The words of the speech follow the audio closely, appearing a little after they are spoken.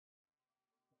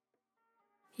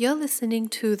You're listening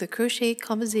to the Crochet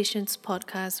Conversations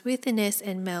podcast with Ines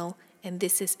and Mel, and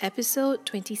this is episode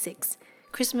 26,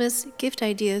 Christmas Gift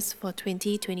Ideas for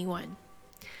 2021.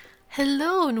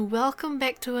 Hello and welcome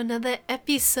back to another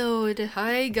episode.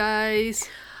 Hi guys.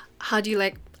 How do you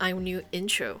like our new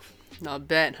intro? Not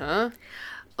bad, huh?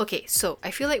 Okay, so I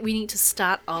feel like we need to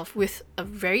start off with a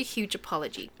very huge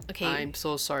apology. Okay, I'm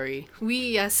so sorry.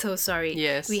 we are so sorry.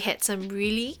 Yes. We had some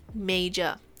really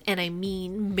major, and I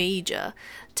mean major,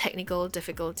 technical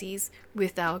difficulties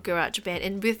with our GarageBand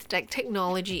and with like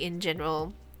technology in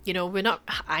general. You know,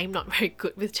 I'm not very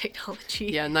good with technology.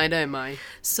 Yeah, neither am I.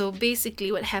 So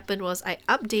basically what happened was I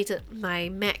updated my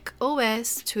Mac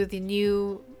OS to the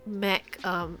new Mac,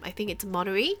 I think it's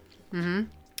Monterey. Mm-hmm.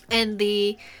 And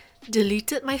they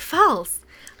deleted my files.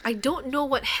 I don't know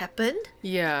what happened.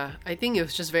 Yeah, I think it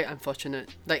was just very unfortunate.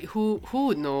 Like who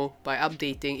would know by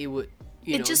updating it would,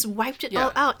 It just wiped it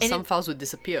all out. And some files would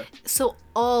disappear. so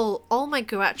all my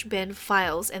GarageBand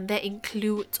files, and that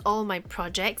includes all my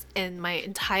projects and my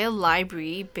entire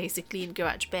library basically in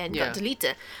GarageBand Yeah. got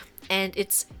deleted. And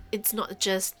it's not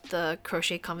just the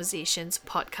Crochet Conversations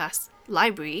podcast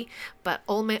library, but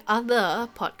all my other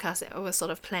podcasts that I was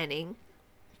sort of planning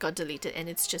got deleted, and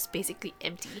it's just basically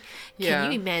empty. Yeah.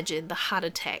 Can you imagine the heart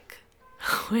attack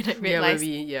when I Yeah, realized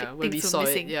when we things were saw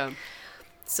missing? it. Yeah.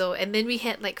 So, and then we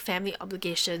had like family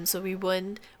obligations, so we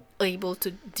weren't able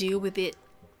to deal with it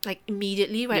like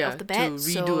immediately right off the bat. To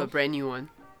redo a brand new one.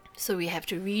 So we have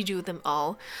to redo them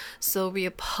all. So we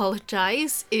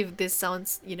apologize if this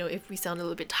sounds, if we sound a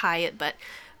little bit tired, but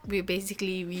we're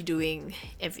basically redoing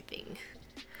everything.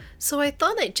 So I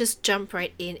thought I'd just jump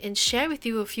right in and share with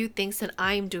you a few things that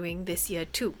I'm doing this year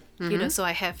too. So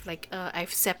I have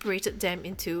I've separated them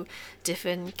into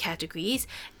different categories,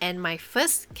 and my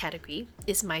first category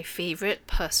is my favorite,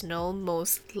 personal,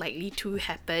 most likely to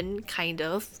happen kind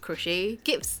of crochet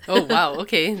gifts. Oh wow,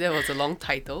 okay. That was a long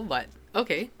title, but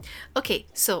okay. Okay,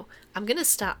 so I'm gonna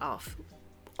start off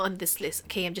on this list.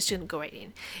 Okay, I'm just gonna go right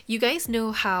in. You guys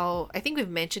know how I think we've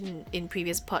mentioned in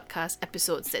previous podcast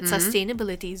episodes that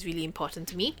sustainability is really important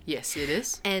to me. Yes, it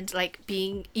is. And like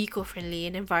being eco-friendly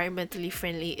and environmentally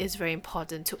friendly is very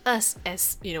important to us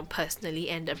as,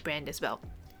 personally, and a brand as well.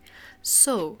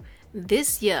 So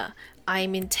this year,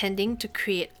 I'm intending to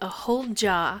create a whole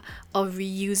jar of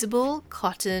reusable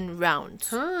cotton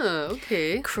rounds.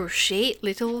 Okay. Crochet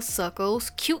little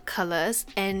circles, cute colors,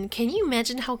 and can you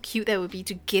imagine how cute that would be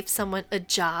to give someone a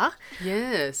jar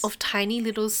Yes. of tiny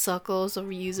little circles of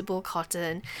reusable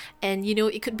cotton? And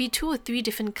it could be 2 or 3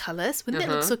 different colors. Wouldn't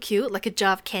that look so cute? Like a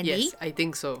jar of candy? Yes, I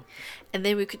think so. And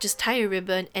then we could just tie a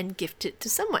ribbon and gift it to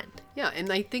someone. Yeah,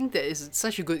 and I think that is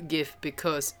such a good gift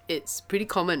because it's pretty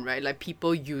common, right? Like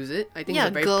people use it. I think it's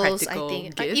a very girls, practical I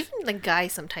think. gift. Even like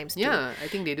guys sometimes do. Yeah, I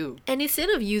think they do. And instead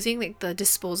of using like the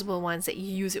disposable ones that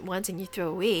you use it once and you throw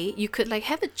away, you could like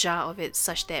have a jar of it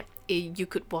such that you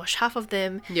could wash half of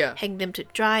them, Yeah. hang them to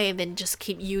dry, and then just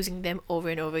keep using them over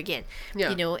and over again.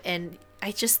 Yeah. And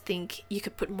I just think you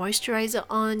could put moisturizer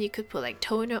on, you could put like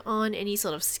toner on, any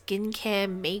sort of skincare,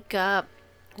 makeup,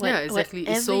 Yeah, exactly. It's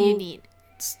whatever so you need.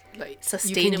 Like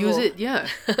Sustainable. You can use it, yeah,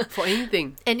 for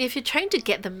anything. And if you're trying to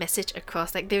get the message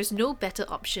across, like there's no better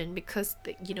option because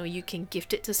you can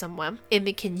gift it to someone and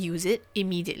they can use it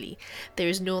immediately.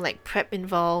 There's no like prep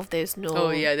involved. There's no. Oh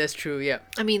yeah, that's true. Yeah.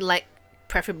 I mean, like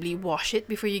preferably wash it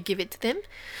before you give it to them.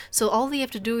 So all they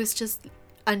have to do is just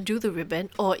undo the ribbon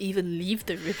or even leave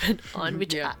the ribbon on,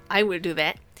 which Yeah. I will do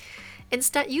that, and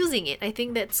start using it. I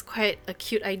think that's quite a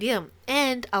cute idea.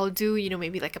 And I'll do,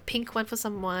 maybe like a pink one for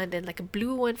someone, then like a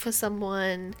blue one for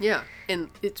someone. Yeah, and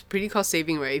it's pretty cost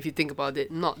saving, right? If you think about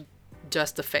it, not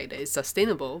just the fact that it's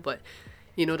sustainable, but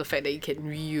the fact that you can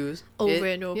reuse Over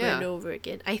it. and over Yeah. and over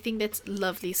again. I think that's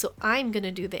lovely. So I'm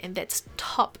gonna do that, and that's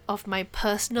top of my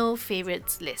personal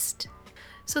favorites list.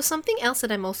 So something else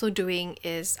that I'm also doing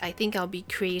is I think I'll be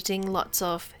creating lots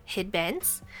of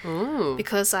headbands. Oh,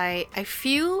 Because I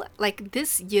feel like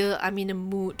this year I'm in a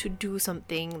mood to do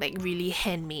something like really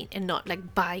handmade and not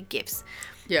like buy gifts.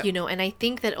 Yeah. And I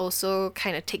think that also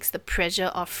kind of takes the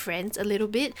pressure off friends a little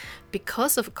bit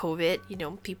because of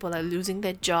COVID. People are losing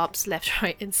their jobs left,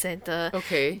 right, and center.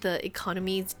 Okay. The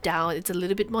economy is down. It's a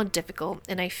little bit more difficult.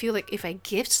 And I feel like if I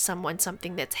gift someone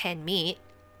something that's handmade,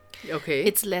 okay.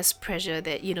 it's less pressure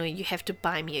that, you have to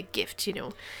buy me a gift,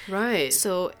 right.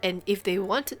 So, and if they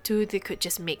wanted to, they could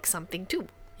just make something too,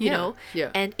 you Yeah, know?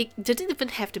 yeah. And it didn't even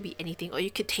have to be anything, or you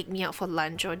could take me out for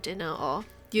lunch or dinner, or,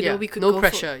 Yeah, we could no go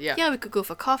pressure, for, yeah. we could go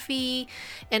for coffee.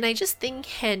 And I just think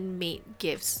handmade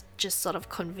gifts just sort of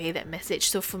convey that message.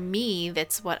 So for me,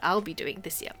 that's what I'll be doing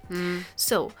this year.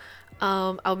 So,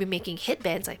 I'll be making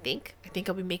headbands, I think. think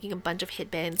I'll be making a bunch of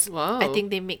headbands. Wow. I think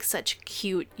they make such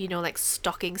cute, like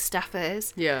stocking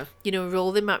stuffers. Yeah.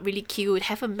 Roll them out really cute.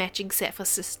 Have a matching set for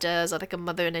sisters or like a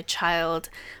mother and a child.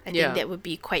 I Yeah. think that would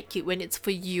be quite cute when it's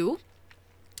for you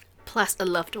plus a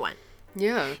loved one.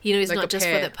 Yeah. It's like not a just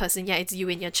for pair. that person. Yeah, it's you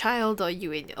and your child, or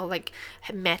like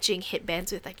matching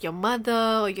headbands with like your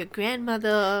mother or your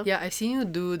grandmother. Yeah, I've seen you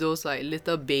do those like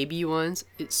little baby ones.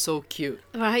 It's so cute.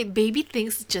 Right, baby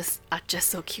things are just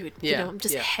so cute. Yeah, I'm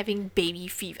just yeah. having baby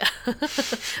fever.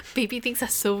 Baby things are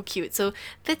so cute. So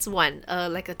that's one,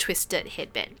 like a twisted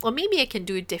headband. Or maybe I can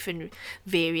do different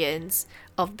variants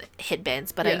of the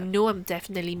headbands, but I Yeah. know I'm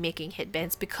definitely making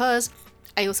headbands because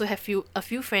I also have a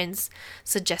few friends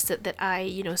suggested that I,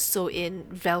 sew in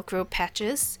Velcro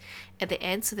patches at the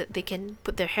end so that they can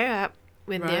put their hair up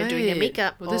when they're doing their Right.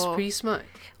 makeup Well, that's or pretty smart.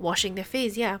 washing their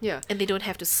face, yeah. Yeah. And they don't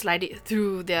have to slide it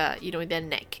through their, their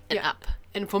neck and up.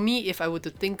 And for me, if I were to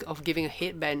think of giving a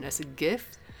headband as a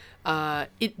gift,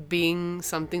 it being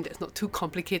something that's not too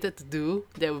complicated to do,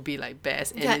 that would be like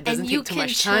best, and it doesn't and you take too can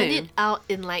much churn time. it out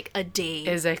in like a day.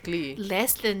 Exactly.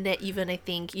 Less than that even, I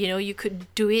think. You could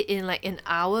do it in like an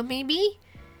hour maybe.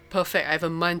 Perfect. I have a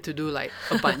month to do like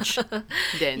a bunch.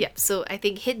 Then. Yeah, so I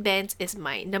think headbands is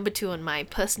my number 2 on my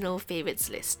personal favorites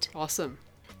list. Awesome.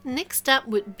 Next up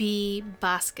would be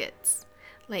baskets.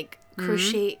 Like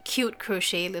cute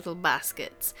crochet little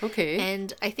baskets. Okay.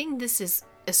 And I think this is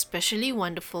especially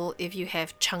wonderful if you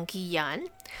have chunky yarn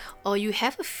or you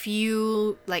have a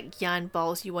few like yarn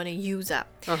balls you want to use up.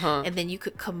 And then you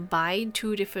could combine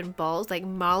 2 different balls, like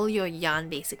marl your yarn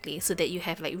basically, so that you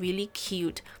have like really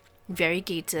cute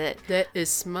variegated That is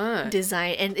smart.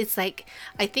 design. And it's like,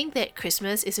 I think that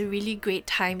Christmas is a really great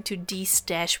time to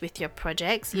de-stash with your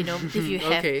projects, if you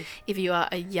have Okay. if you are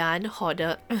a yarn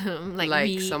hoarder like Like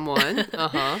me. someone.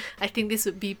 I think this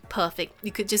would be perfect.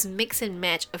 You could just mix and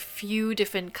match a few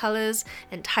different colors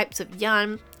and types of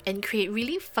yarn and create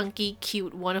really funky,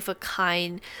 cute,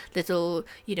 one-of-a-kind little,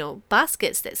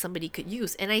 baskets that somebody could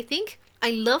use. And I think I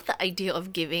love the idea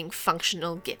of giving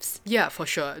functional gifts. Yeah, for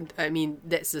sure. I mean,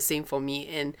 that's the same for me.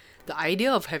 And the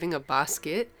idea of having a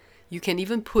basket, you can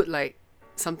even put like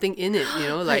something in it,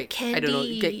 like I don't know,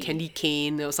 get candy. candy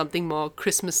cane or something more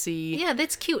Christmassy. Yeah,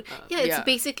 that's cute. It's yeah.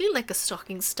 basically like a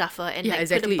stocking stuffer and Yeah, like put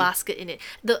exactly. a basket in it.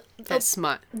 The That's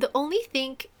smart. the only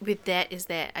thing with that is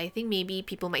that I think maybe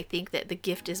people might think that the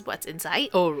gift is what's inside.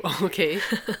 Oh, okay.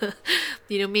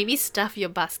 Maybe stuff your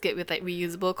basket with like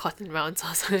reusable cotton rounds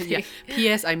or something. Yeah.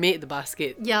 P.S. I made the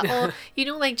basket. Yeah, or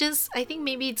like just I think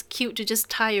maybe it's cute to just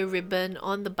tie a ribbon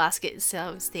on the basket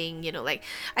itself, saying,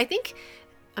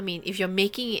 I mean, if you're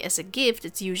making it as a gift,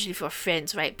 it's usually for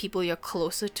friends, right? People you're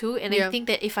closer to. And I Yeah. think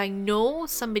that if I know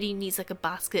somebody needs like a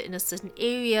basket in a certain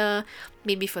area,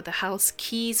 maybe for the house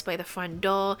keys by the front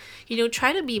door,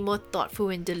 try to be more thoughtful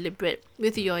and deliberate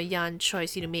with your yarn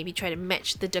choice. Maybe try to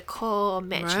match the decor or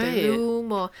match Right. the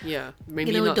room, or Yeah.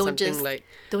 Maybe know, not don't something just- like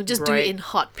don't just do bright, it in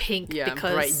hot pink yeah,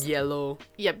 because bright yellow.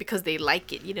 yeah, because they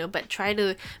like it, but try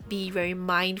to be very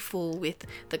mindful with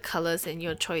the colors and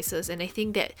your choices. And I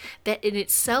think that in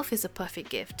itself is a perfect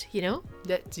gift,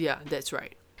 That's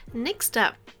right. Next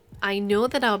up, I know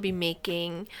that I'll be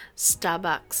making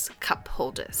Starbucks cup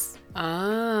holders.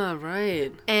 Ah,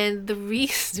 right. And the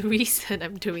reason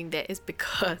I'm doing that is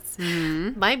because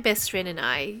my best friend and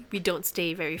I, we don't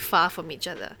stay very far from each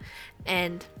other.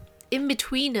 And in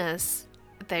between us,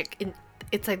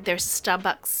 it's like there's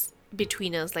Starbucks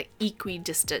between us, like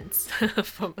equidistance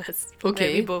from us, from where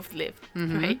we Okay. both live,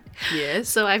 right? Yes.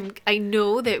 So I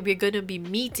know that we're gonna be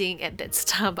meeting at that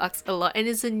Starbucks a lot, and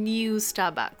it's a new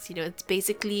Starbucks. It's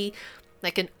basically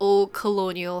like an old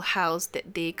colonial house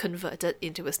that they converted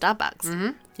into a Starbucks.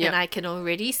 And Yeah. I can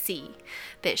already see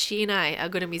that she and I are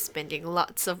gonna be spending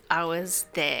lots of hours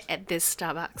there at this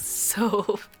Starbucks.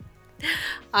 So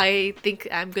I think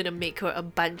I'm gonna make her a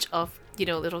bunch of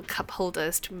little cup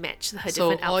holders to match her So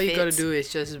different all outfits. you gotta do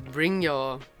is just bring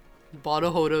your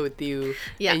bottle holder with you,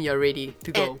 Yeah. and you're ready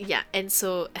to go. And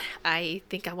so I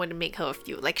think I want to make her a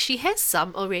few. Like she has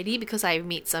some already because I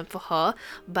made some for her,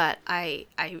 but I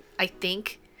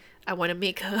think I want to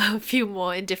make her a few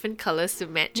more in different colors to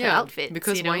match her outfits.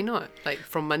 Because why not? Like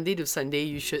from Monday to Sunday,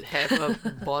 you should have a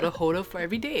bottle holder for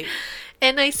every day.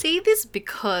 And I say this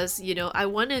because I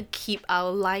want to keep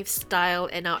our lifestyle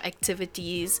and our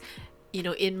activities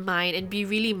in mind and be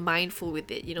really mindful with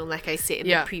it, like I said in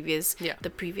Yeah. the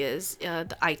previous Yeah.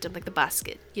 the item, like the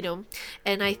basket,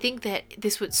 and I think that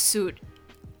this would suit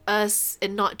us,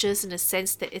 and not just in a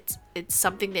sense that it's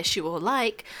something that she will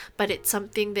like, but it's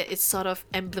something that is sort of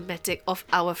emblematic of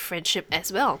our friendship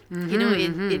as well, you know,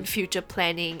 in future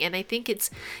planning. And I think it's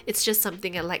just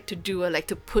something I like to do. I like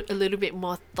to put a little bit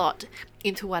more thought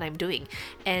into what I'm doing,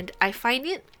 and I find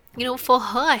it, you know, for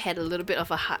her, I had a little bit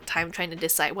of a hard time trying to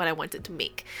decide what I wanted to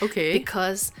make. Okay.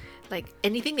 Because like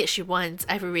anything that she wants,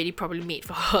 I've already probably made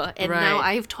for her, and now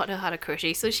Right. I've taught her how to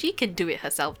crochet, so she can do it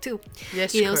herself too.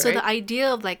 Yes, you know. So the correct. idea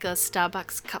of like a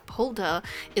Starbucks cup holder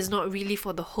is not really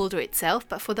for the holder itself,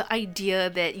 but for the idea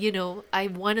that, you know, I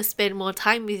want to spend more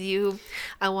time with you.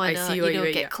 I want I to, see you what know,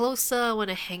 you- get yeah. closer. I want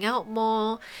to hang out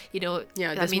more. You know.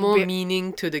 Yeah, I there's mean, more we're-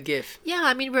 meaning to the gift. Yeah,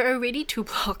 I mean, we're already 2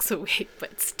 blocks away,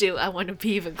 but still, I want to be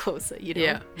even closer. You know.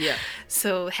 Yeah, yeah.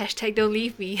 So hashtag don't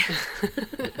leave me.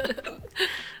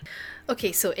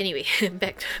 Okay, so anyway,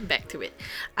 back to it.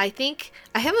 I think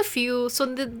I have a few. So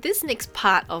this next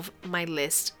part of my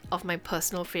list, of my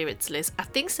personal favorites list, are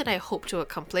things that I hope to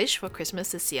accomplish for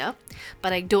Christmas this year,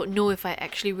 but I don't know if I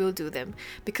actually will do them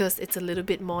because it's a little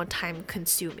bit more time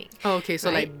consuming. Oh, okay, so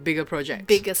Right. like bigger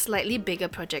projects. Slightly bigger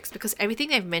projects, because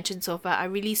everything I've mentioned so far are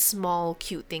really small,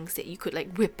 cute things that you could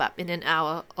like whip up in an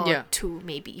hour or Yeah. 2,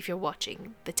 maybe, if you're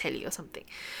watching the telly or something.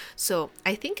 So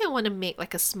I think I want to make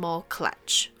like a small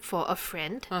clutch for a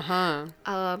friend. Uh-huh.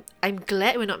 I'm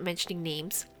glad we're not mentioning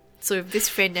names. So if this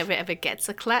friend never ever gets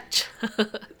a clutch,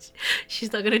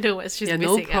 she's not gonna know what she's Yeah, no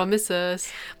missing out.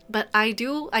 promises. But I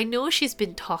know she's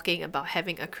been talking about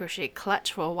having a crochet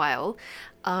clutch for a while.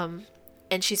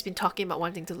 And she's been talking about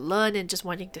wanting to learn and just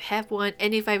wanting to have one.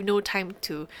 And if I have no time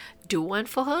to do one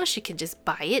for her, she can just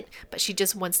buy it. But she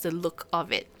just wants the look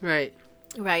of it, Right.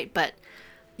 right? But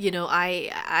you know,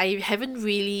 I haven't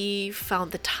really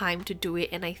found the time to do it,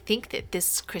 and I think that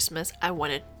this Christmas I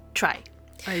want to try.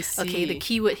 I see. Okay, the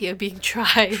keyword here being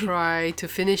try. Try to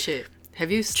finish it.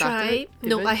 Have you started?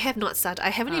 No, even? I have not started. I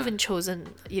haven't even chosen,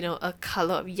 you know, a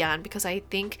color of yarn, because I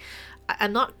think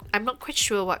I'm not quite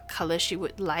sure what color she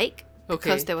would like.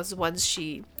 Because Okay. there was once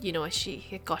she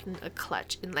had gotten a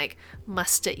clutch in like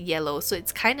mustard yellow, so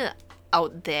it's kind of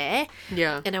out there.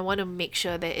 Yeah. And I want to make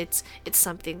sure that it's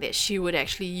something that she would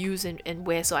actually use and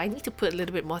wear. So I need to put a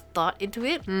little bit more thought into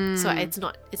it. So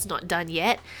it's not done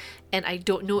yet. And I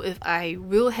don't know if I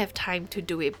will have time to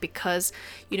do it, because,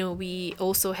 you know, we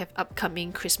also have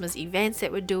upcoming Christmas events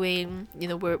that we're doing. You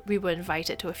know, we were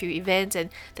invited to a few events, and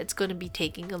that's going to be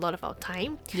taking a lot of our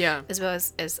time. Yeah. As well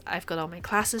as I've got all my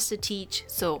classes to teach.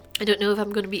 So I don't know if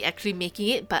I'm going to be actually making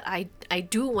it, but I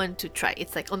do want to try.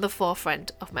 It's like on the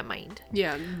forefront of my mind.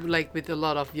 Yeah, like with a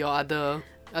lot of your other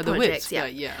Projects, whips. yeah.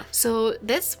 Yeah. So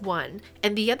that's one.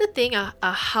 And the other thing are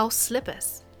house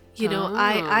slippers. You know, Oh.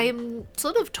 I'm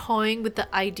sort of toying with the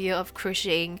idea of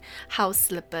crocheting house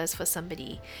slippers for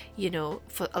somebody, you know,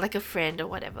 for like a friend or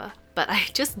whatever. But I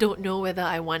just don't know whether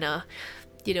I wanna,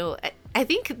 you know, I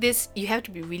think this, you have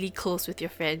to be really close with your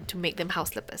friend to make them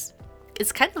house slippers.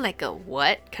 It's kind of like a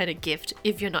what kind of gift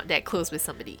if you're not that close with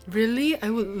somebody. Really? I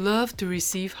would love to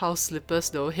receive house slippers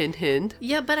though, hint hint.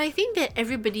 Yeah, but I think that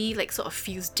everybody like sort of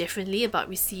feels differently about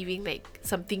receiving like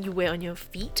something you wear on your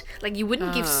feet. Like you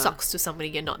wouldn't give socks to somebody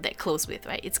you're not that close with,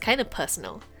 right? It's kind of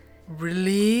personal.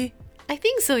 Really? I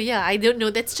think so, yeah. I don't know.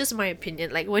 That's just my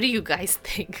opinion. Like, what do you guys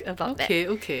think about that?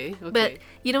 Okay. But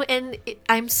you know, and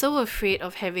I'm so afraid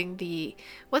of having the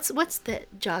what's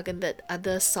that jargon, that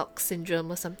other sock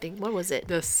syndrome or something. What was it?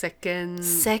 the second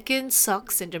Second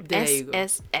sock syndrome. There you go.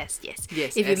 SSS. Yes.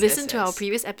 Yes, If you listen to our SSS.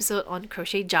 previous episode on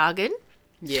crochet jargon,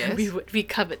 Yes. we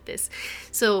covered this.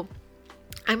 So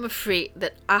I'm afraid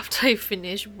that after I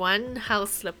finish one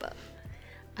house slipper,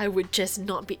 I would just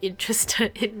not be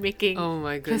interested in making Oh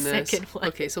my goodness. the second one.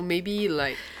 Okay, so maybe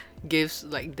like gifts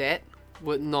like that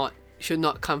should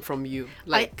not come from you.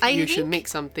 Like I you should think- make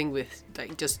something with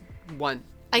like just one.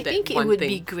 I that think it one would thing.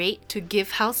 be great to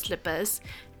give house slippers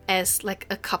as like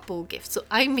a couple gift. So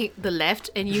I make the left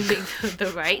and you make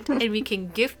the right, and we can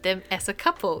gift them as a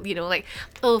couple. You know, like,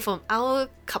 oh, from our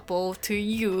couple to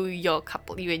you, your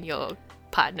couple, you and your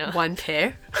partner. one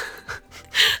pair.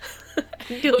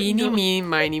 I don't Eeny, know. meeny,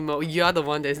 miny, mo. You're the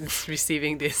one that's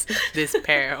receiving this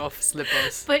pair of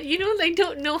slippers. But you know, I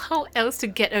don't know how else to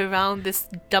get around this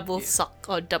double sock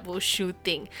or double shoe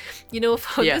thing. You know,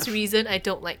 for Yeah. this reason, I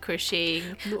don't like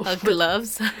crocheting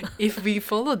gloves. If we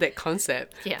follow that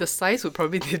concept, Yeah. the size would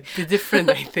probably be different,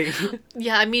 I think.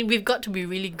 Yeah, I mean, we've got to be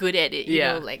really good at it. You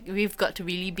Yeah. know, like we've got to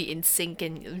really be in sync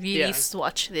and really Yeah.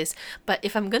 swatch this. But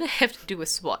if I'm gonna have to do a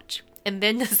swatch, and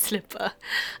then the slipper.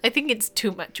 I think it's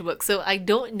too much work. So I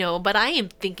don't know, but I am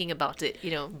thinking about it,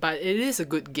 you know. But it is a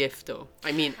good gift though.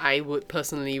 I mean, I would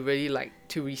personally really like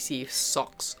to receive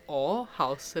socks or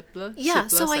house slippers. Yeah,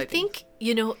 so I think,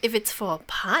 you know, if it's for a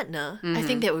partner, I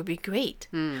think that would be great.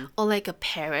 Or like a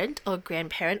parent or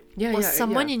grandparent or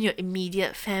someone in your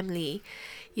immediate family,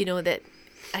 you know, that,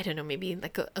 I don't know, maybe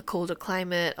like a colder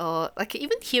climate, or like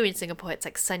even here in Singapore, it's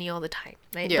like sunny all the time,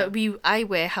 right? Yeah. But I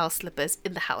wear house slippers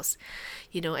in the house.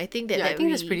 You know, I think that I think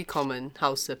that's pretty common,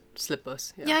 house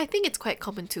slippers. Yeah, I think it's quite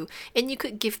common too. And you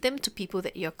could give them to people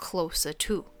that you're closer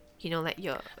to. You know, like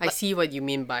I see what you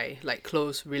mean by like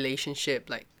close relationship,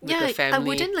 like with yeah, the family. I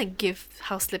wouldn't like give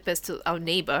house slippers to our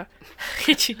neighbor.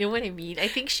 Do you know what I mean? I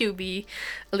think she'll be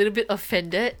a little bit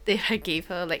offended if I gave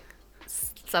her like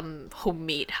some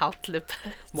homemade house slippers.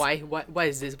 Why? What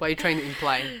is this? What are you trying to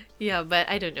imply? Yeah, but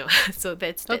I don't know. So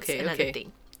that's another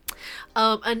thing.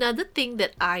 Another thing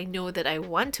that I know that I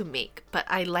want to make, but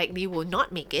I likely will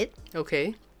not make it,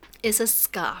 Okay. is a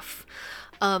scarf.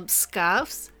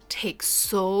 Scarves take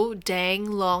so dang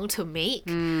long to make,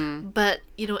 but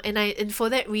you know, and for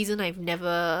that reason, I've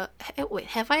never. Wait,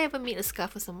 have I ever made a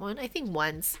scarf for someone? I think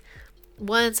once.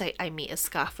 Once I made a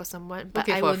scarf for someone, but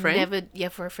Okay, I for a will friend? never,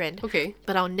 for a friend. Okay.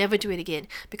 But I'll never do it again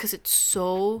because it's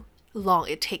so long.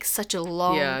 It takes such a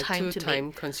long time too to time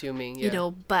make. consuming. Yeah. You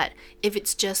know, but if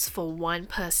it's just for one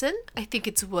person, I think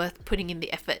it's worth putting in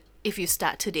the effort if you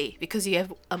start today, because you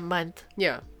have a month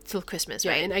Yeah. till Christmas,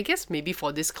 Yeah, right? and I guess maybe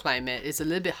for this climate, it's a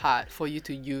little bit hard for you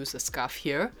to use a scarf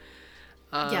here.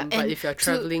 Yeah, But and if you're to-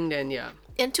 traveling, then yeah.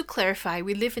 And to clarify,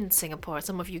 we live in Singapore.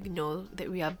 Some of you know that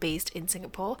we are based in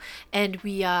Singapore, and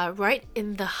we are right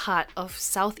in the heart of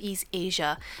Southeast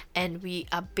Asia, and we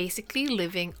are basically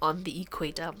living on the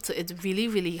equator. So it's really,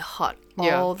 really hot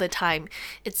Yeah. all the time.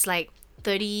 It's like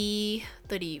 30,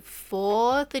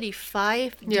 34,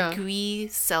 35 Yeah.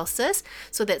 degrees Celsius.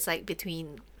 So that's like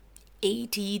between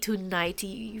 80 to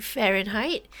 90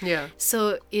 Fahrenheit. Yeah.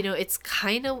 So, you know, it's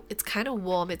kind of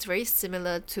warm. It's very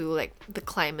similar to like the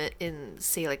climate in,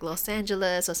 say, like Los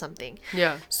Angeles or something.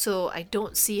 Yeah. So I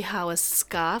don't see how a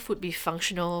scarf would be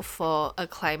functional for a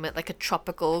climate like a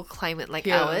tropical climate like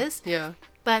Yeah. ours. Yeah.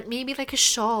 But maybe like a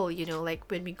shawl, you know, like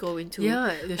when we go into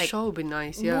Yeah, the like, shawl would be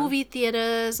nice. Yeah. movie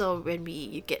theaters, or when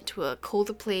we get to a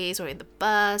colder place, or in the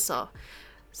bus, or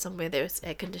somewhere there's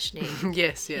air conditioning.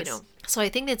 Yes, yes. You know, so I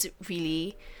think that's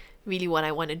really, really what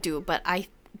I want to do. But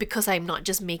because I'm not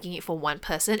just making it for one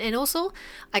person, and also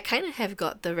I kind of have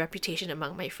got the reputation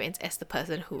among my friends as the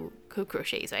person who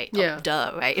crochets, right? Yeah.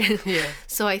 Duh, right? Yeah.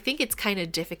 So I think it's kind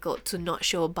of difficult to not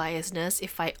show biasness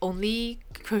if I only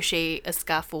crochet a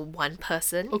scarf for one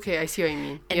person Okay, I see what you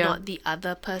mean. and yeah. not the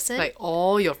other person. Like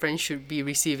all your friends should be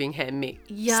receiving handmade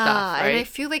Yeah, stuff, right? and I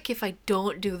feel like if I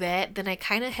don't do that, then I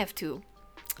kind of have to.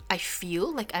 I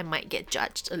feel like I might get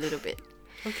judged a little bit.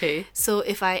 Okay. So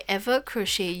if I ever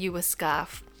crochet you a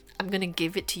scarf, I'm gonna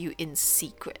give it to you in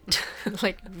secret,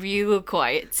 like real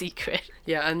quiet secret.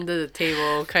 Yeah, under the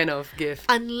table kind of gift.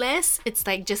 Unless it's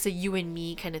like just a you and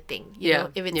me kind of thing, you Yeah,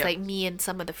 know. If it's yeah. like me and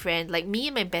some other friend, like me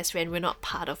and my best friend, we're not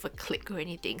part of a clique or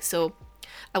anything. So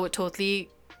I would totally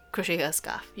crochet her a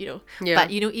scarf, you know. Yeah.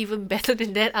 But you know, even better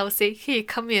than that, I would say, hey,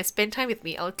 come here, spend time with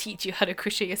me. I'll teach you how to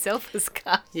crochet yourself a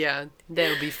scarf. Yeah, that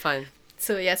would be fun.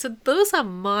 So yeah, so those are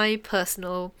my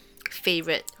personal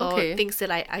favorite or Okay. things that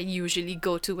I usually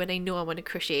go to when I know I want to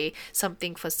crochet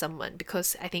something for someone,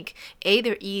 because I think A,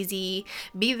 they're easy,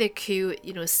 B, they're cute,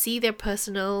 you know, C, they're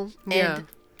personal, Yeah. and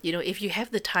you know, if you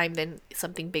have the time, then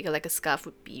something bigger like a scarf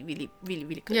would be really, really,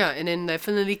 really good. Yeah, and then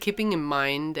definitely keeping in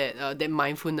mind that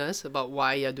mindfulness about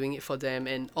why you're doing it for them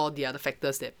and all the other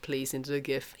factors that plays into the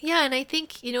gift. Yeah, and I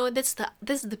think, you know, this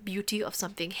is the beauty of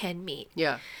something handmade.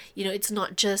 Yeah. You know, it's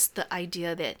not just the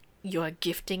idea that you're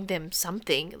gifting them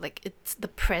something, like it's the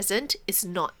present is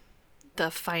not the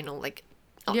final like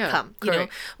Yeah, outcome. You know,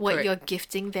 correct, what correct. you're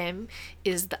gifting them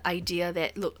is the idea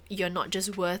that, look, you're not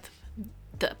just worth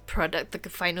the product, the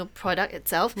final product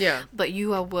itself, Yeah. but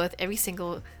you are worth every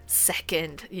single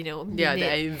second, you know, Yeah, minute.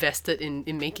 that I invested in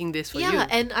making this for you. Yeah,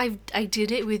 and I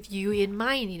did it with you in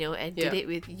mind, you know, and did Yeah. it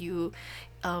with you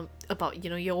about, you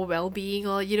know, your well-being,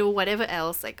 or, you know, whatever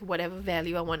else, like whatever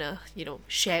value I want to, you know,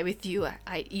 share with you,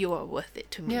 you are worth it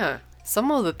to me. Yeah.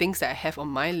 Some of the things that I have on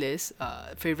my list,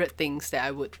 favorite things that I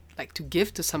would like to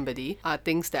give to somebody, are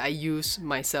things that I use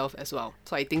myself as well.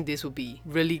 So I think this would be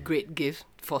really great gift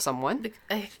for someone.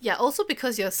 Yeah, also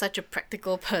because you're such a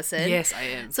practical person. Yes, I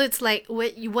am. So it's like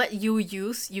what you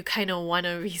use, you kind of want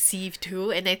to receive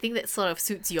too, and I think that sort of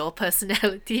suits your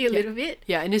personality a little bit.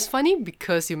 Yeah, and it's funny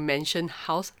because you mentioned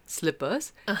house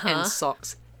slippers Uh-huh. and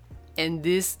socks. And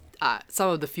this, are some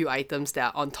of the few items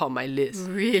that are on top of my list.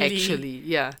 Really? Actually,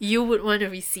 yeah. You would want to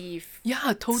receive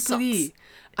Yeah, totally. Socks.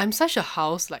 I'm such a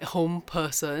home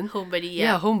person. homebody,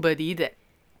 Yeah, yeah. homebody that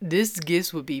this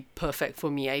gifts would be perfect for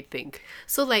me, I think.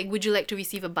 So like, would you like to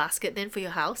receive a basket then for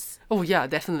your house? Oh yeah,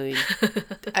 definitely.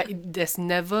 There's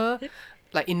never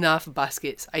like enough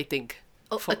baskets, I think.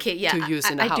 Oh, okay, yeah. To use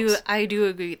in the I house. I do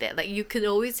agree with that. Like, you can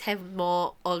always have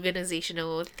more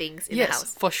organizational things in the Yes,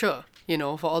 house. for sure. You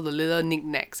know, for all the little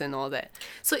knickknacks and all that.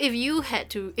 So if you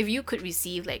could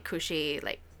receive like crochet,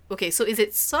 like, okay, so is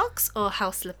it socks or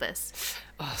house slippers?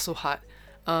 Oh, so hard.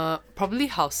 Probably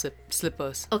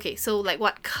slippers. Okay, so like,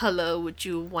 what color would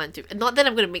you want to? Not that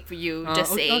I'm gonna make for you.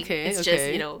 Just saying. okay, It's just,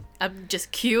 okay. I'm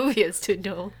just curious to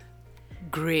know.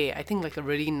 Grey. I think like a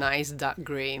really nice dark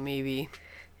grey, maybe.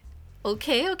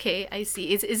 Okay, I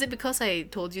see. Is it because I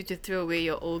told you to throw away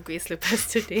your old grey slippers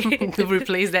today? To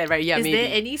replace that, right? Yeah, Is maybe.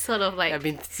 there any sort of like? I've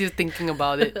been still thinking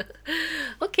about it.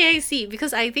 Okay, I see.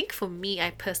 Because I think for me, I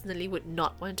personally would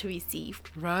not want to receive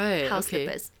Right. house okay.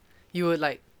 slippers. You would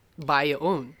like buy your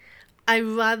own. I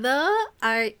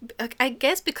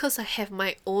guess because I have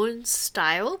my own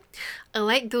style, I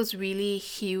like those really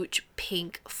huge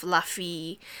pink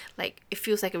fluffy, like it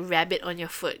feels like a rabbit on your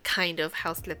foot kind of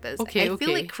house slippers. Okay, I feel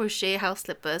okay. like crochet house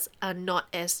slippers are not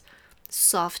as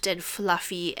soft and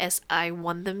fluffy as I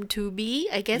want them to be,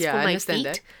 I guess, Yeah, for I my understand feet.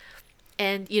 that.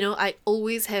 And I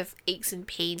always have aches and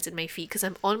pains in my feet because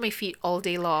I'm on my feet all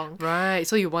day long. Right.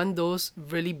 So you want those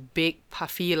really big,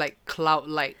 puffy, like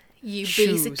cloud-like You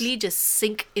shoes. basically just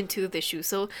sink into the shoe.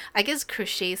 So I guess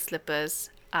crochet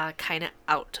slippers are kind of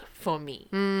out for me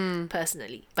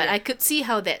personally. But I could see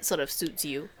how that sort of suits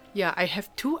you. Yeah, I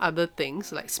have two other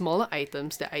things, like smaller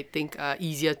items that I think are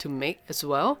easier to make as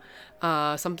well.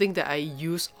 Something that I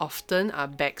use often are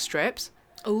bag straps.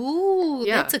 Ooh,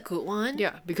 Yeah. that's a good one.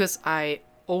 Yeah, because I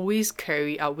always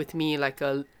carry out with me like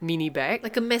a mini bag.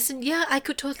 Like a messenger. Yeah, I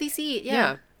could totally see it.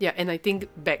 Yeah, yeah, and I think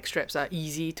bag straps are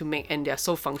easy to make and they're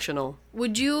so functional.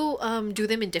 Would you do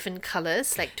them in different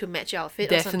colors, like to match your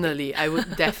outfit or something? Definitely, I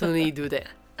would definitely do that.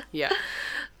 Yeah,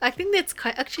 I think that's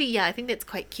quite, actually, yeah, I think that's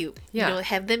quite cute. Yeah.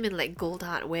 Have them in like gold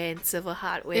hardware and silver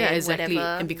hardware yeah, and exactly.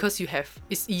 whatever. And because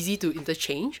it's easy to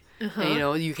interchange.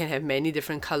 And, you can have many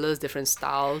different colors, different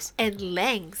styles, And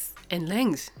lengths. and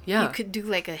lengths. Yeah. You could do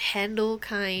like a handle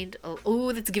kind.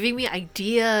 Oh, that's giving me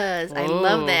ideas. I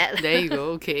love Oh, that. There you go.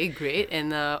 Okay, great.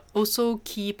 And also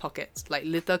key pockets, like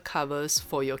little covers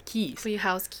for your keys. For your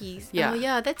house keys. Yeah. Oh,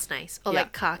 yeah, that's nice. Or Yeah.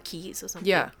 like car keys or something.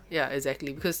 Yeah,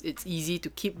 exactly. Because it's easy to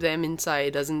keep them inside.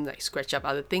 It doesn't like scratch up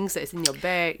other things that's in your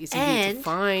bag. It's easy to And-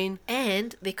 find.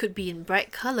 And they could be in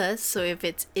bright colors, so if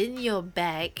it's in your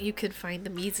bag, you can find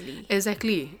them easily.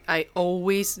 Exactly. I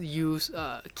always use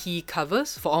key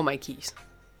covers for all my keys.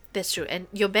 That's true. And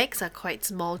your bags are quite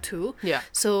small too. Yeah.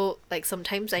 So like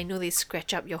sometimes I know they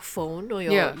scratch up your phone or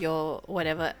Yeah. your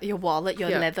whatever, your wallet, your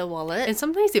Yeah. leather wallet. And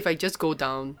sometimes if I just go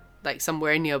down like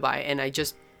somewhere nearby and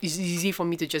it's easy for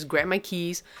me to just grab my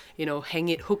keys,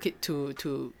 hook it to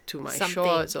my Something.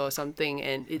 shorts or something,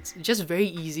 and it's just very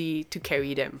easy to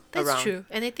carry them That's around. true.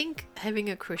 And I think having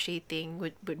a crochet thing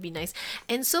would be nice.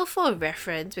 And so for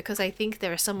reference, because I think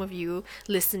there are some of you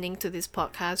listening to this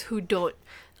podcast who don't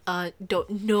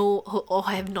know or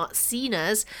have not seen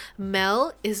us,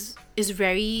 Mel is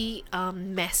very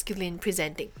masculine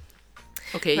presenting.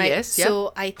 Okay, Right? yes, yeah.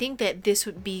 So I think that this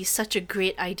would be such a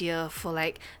great idea for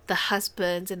like the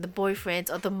husbands and the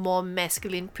boyfriends or the more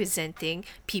masculine presenting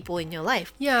people in your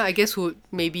life. Yeah, I guess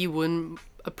wouldn't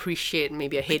appreciate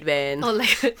maybe a headband. Or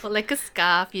like a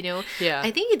scarf, Yeah.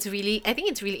 I think it's really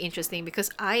interesting because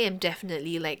I am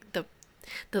definitely like the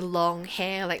long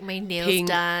hair, like my nails Pink,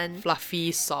 done.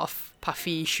 fluffy, soft,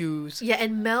 puffy shoes. Yeah,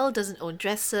 and Mel doesn't own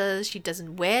dresses. She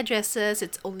doesn't wear dresses.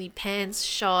 It's only pants,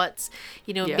 shorts.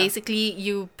 Yeah. Basically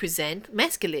you present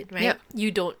masculine, right?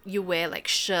 Yeah. You wear like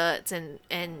shirts and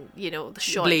the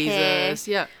short hair. Blazers,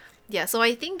 yeah. Yeah, so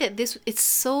I think that this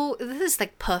is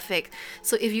like perfect.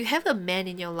 So if you have a man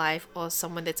in your life or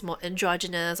someone that's more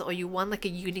androgynous or you want like a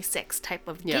unisex type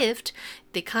of Yeah. gift,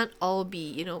 they can't all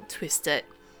be, twisted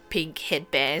pink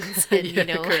headbands and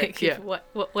Yeah, correct, like yeah.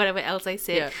 whatever else I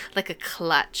said, Yeah. like a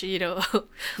clutch,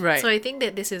 Right. So I think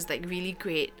that this is like really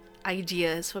great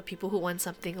ideas for people who want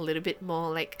something a little bit more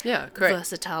like Yeah, correct.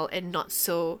 versatile and not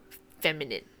so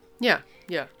feminine. Yeah,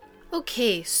 yeah.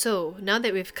 Okay, so now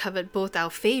that we've covered both our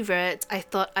favorites, I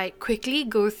thought I'd quickly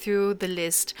go through the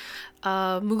list.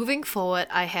 Moving forward,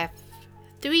 I have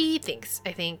 3 things,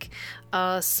 I think.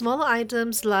 Smaller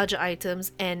items, larger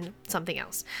items, and something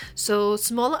else. So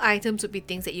smaller items would be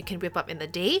things that you can whip up in the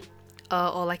day.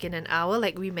 or like in an hour,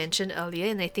 like we mentioned earlier.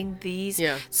 And I think these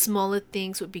Yeah. smaller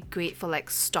things would be great for like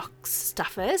stock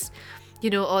stuffers,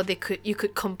 or you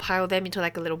could compile them into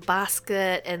like a little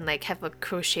basket and like have a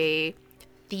crochet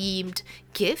themed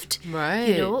gift,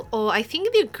 Right. or I think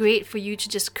it'd be great for you to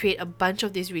just create a bunch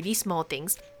of these really small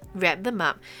things, wrap them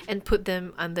up and put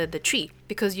them under the tree,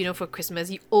 because for Christmas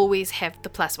you always have the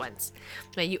plus ones,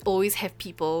 right? You always have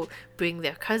people bring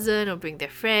their cousin or bring their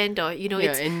friend, or Yeah,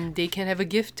 it's and they can have a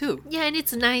gift too. yeah, and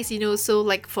it's nice, so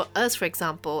like for us, for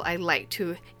example, I like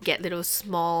to get little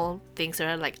small things that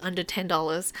are like under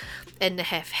 $10 and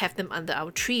have them under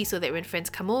our tree, so that when friends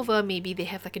come over, maybe they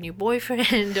have like a new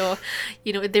boyfriend, or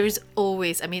there is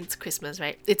always, I mean, it's Christmas,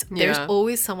 right? There's Yeah.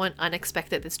 always someone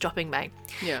unexpected that's dropping by.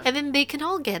 Yeah. And then they can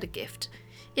all get a gift.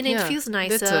 And it Yeah, feels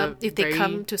that's nicer a if they very-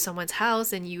 come to someone's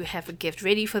house and you have a gift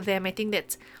ready for them. I think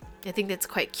that's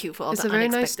quite cute for all It's the a very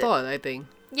nice unexpected. thought, I think.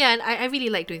 Yeah, and I really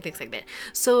like doing things like that.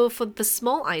 So for the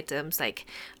small items, like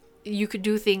you could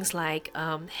do things like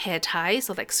hair ties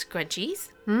or like scrunchies.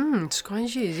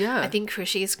 Scrunchies, yeah. I think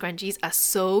crochet scrunchies are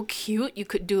so cute. You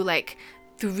could do like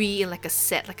 3 in like a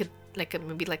set, like a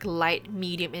maybe like light,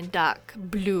 medium, and dark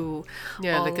blue.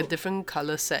 yeah, like a or- different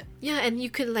color set. yeah, and you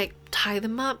could like tie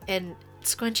them up, and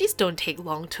scrunchies don't take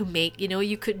long to make.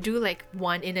 You could do like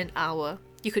 1 in an hour.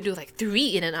 You could do like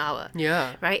 3 in an hour.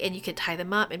 Yeah. Right, and you can tie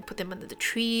them up and put them under the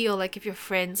tree, or like if your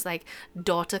friend's like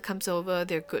daughter comes over,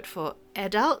 they're good for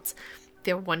adults,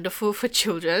 they're wonderful for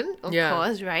children, of Yeah.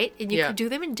 course, right? And you Yeah. could do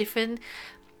them in different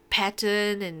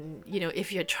pattern, and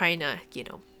if you're trying to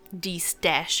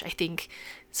de-stash, I think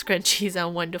scrunchies are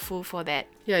wonderful for that.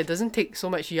 Yeah, it doesn't take so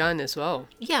much yarn as well.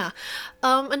 Yeah.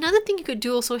 Another thing you could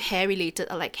do also hair related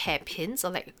are like hairpins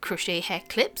or like crochet hair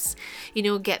clips.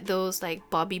 Get those like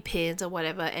bobby pins or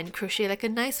whatever and crochet like a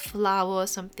nice flower or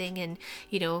something, and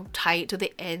tie it to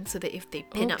the end so that if they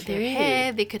pin up their Okay.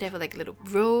 hair, they could have like a little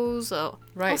rose or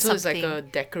Right, or so it's like something. a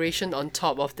decoration on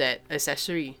top of that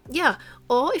accessory. Yeah,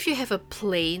 or if you have a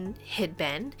plain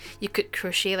headband, you could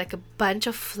crochet like a bunch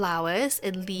of flowers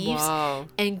and leaves Wow.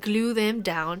 and glue them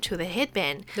down to the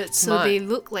headband. That's so smart. they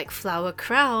look like flower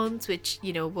crowns, which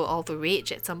were all the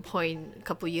rage at some point a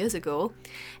couple years ago,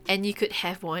 and you could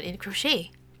have one in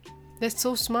crochet. That's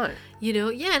so smart. Yeah,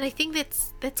 and I think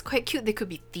that's quite cute. They could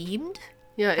be themed.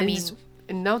 Yeah, and, mean-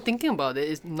 and now thinking about it,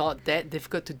 it's not that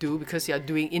difficult to do because you're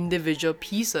doing individual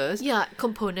pieces Yeah,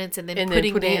 components and then and then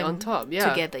putting putting it them on top. Yeah.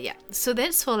 together. Yeah, so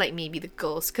that's for like maybe the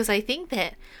girls, because I think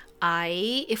that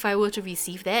if I were to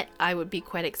receive that, I would be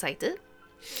quite excited.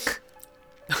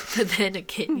 But then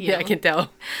again, Yeah, I can tell.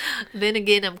 then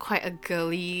again, I'm quite I'm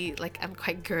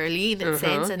quite girly in that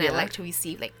sense, and I yeah. like to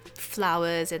receive like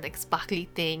flowers and like sparkly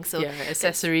things. So Yeah,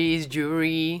 accessories,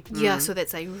 jewelry. yeah, so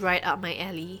that's like right up my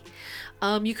alley.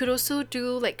 You could also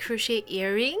do like crochet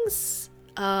earrings.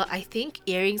 I think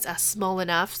earrings are small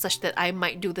enough such that I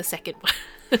might do the second one.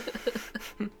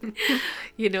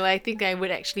 I think I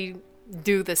would actually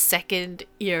do the second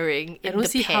earring I in don't the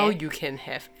see pair. how you can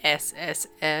have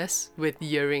SSS with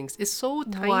earrings. It's so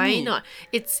tiny. Why not?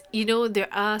 It's there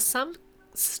are some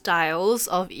styles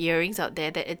of earrings out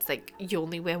there that it's like you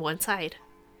only wear one side.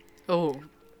 Oh,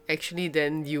 actually,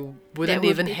 then you wouldn't would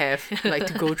even be- have like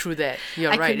to go through that.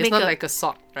 You're I could right. It's make not a- like a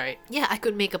sock, right? Yeah, I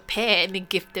could make a pair and then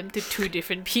give them to 2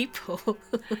 different people.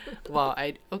 Wow,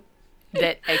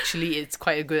 that actually is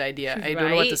quite a good idea. I don't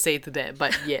know what to Right? say to that,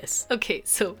 but yes. Okay,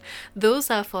 so those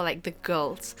are for like the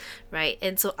girls, right?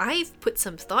 And so I've put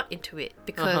some thought into it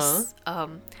because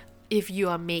if you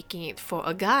are making it for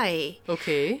a guy,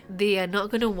 Okay. they are not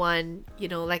gonna want,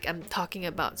 like I'm talking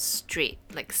about straight,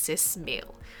 like cis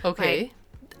male. Okay. Right?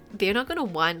 They're not gonna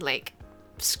want like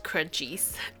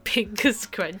scrunchies, pink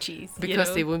scrunchies.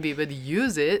 Because they won't be able to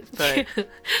use it, but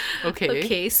okay.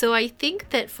 Okay, so I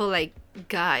think that for like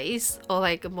guys or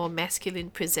like more masculine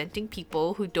presenting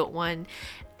people who don't want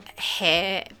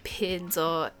hair pins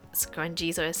or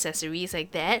scrunchies or accessories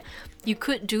like that, you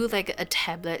could do like a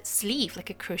tablet sleeve, like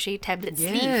a crochet tablet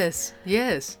sleeve, Yes,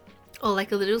 yes. or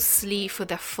like a little sleeve for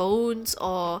their phones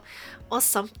or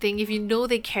something. If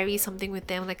they carry something with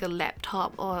them like a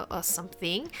laptop or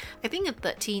something, I think a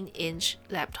 13-inch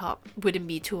laptop wouldn't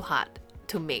be too hard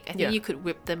to make. I think Yeah. you could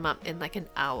whip them up in like an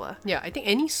hour. Yeah, I think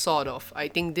I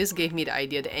think this gave me the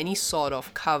idea that any sort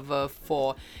of cover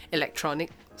for electronic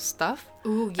stuff.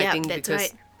 Ooh, I yeah, think that's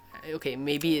because, right. okay,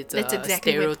 maybe it's That's a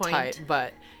exactly my stereotype, point.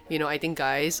 but I think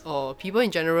guys or people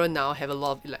in general now have a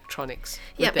lot of electronics.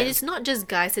 with Yeah, them. and it's not just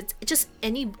guys, it's just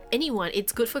anyone.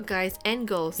 It's good for guys and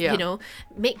girls, Yeah.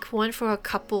 Make one for a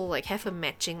couple, like have a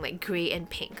matching like grey and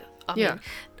pink. I Yeah. mean,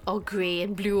 or grey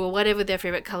and blue or whatever their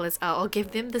favorite colors are, or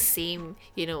give them the same,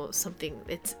 something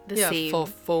it's the Yeah, same. for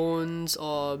phones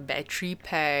or battery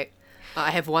pack.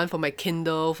 I have one for my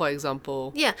Kindle, for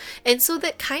example. Yeah, and so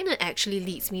that kind of actually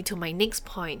leads me to my next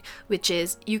point, which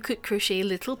is you could crochet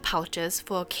little pouches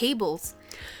for cables.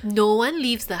 No one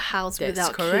leaves the house That's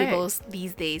without correct. cables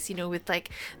these days, with like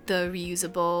the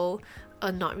reusable,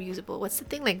 not reusable, what's the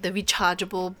thing? Like the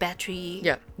rechargeable battery.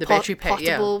 Yeah, the battery pack,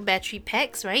 yeah. Portable battery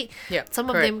packs, right? Yeah, Some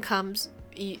of correct. them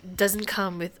doesn't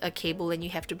come with a cable and you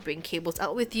have to bring cables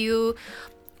out with you.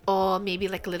 Or maybe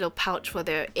like a little pouch for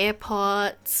their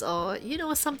AirPods,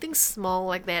 or something small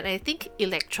like that. I think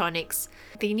electronics,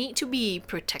 they need to be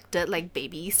protected like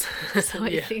babies. So I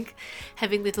Yeah. think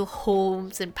having little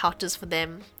homes and pouches for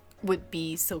them would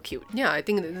be so cute. Yeah, I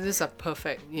think that these are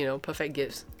perfect, perfect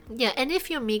gifts. Yeah, and if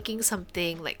you're making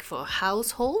something like for a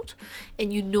household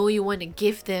and you want to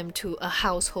give them to a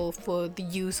household for the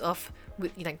use of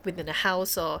within a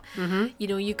house, or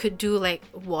you could do like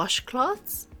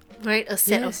washcloths, right? A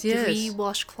set of Yes, 3 yes.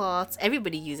 washcloths.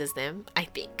 Everybody uses them, I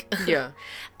think. Yeah.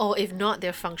 Or if not,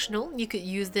 they're functional. You could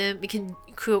use them. You can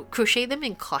crochet them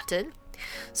in cotton,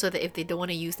 so that if they don't want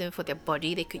to use them for their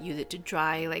body, they could use it to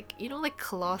dry, like like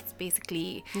cloths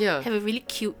basically. Yeah. Have a really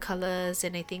cute colors,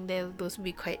 and I think those would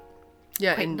be quite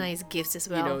Yeah, and nice gifts as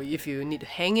well. if you need to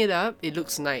hang it up, it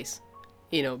looks nice.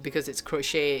 Because it's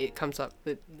crochet, it comes up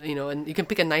with, and you can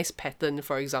pick a nice pattern,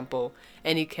 for example,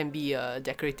 and it can be a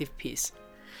decorative piece.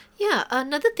 Yeah,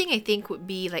 another thing I think would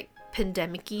be like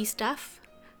pandemic-y stuff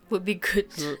would be good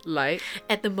Like,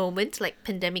 at the moment, like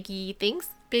pandemic-y things.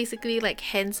 Basically like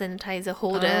hand sanitizer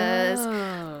holders,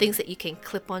 things that you can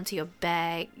clip onto your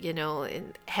bag,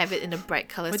 and have it in a bright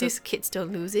color What so is- kids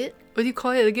don't lose it. what do you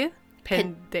call it again?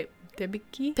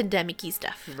 Pandemic-y? Pandemic-y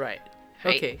stuff. Right.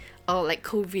 Right? Okay. Or like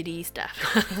COVID-y stuff.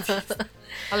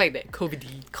 I like that.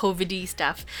 COVID. COVID-y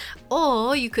stuff.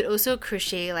 Or you could also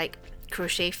crochet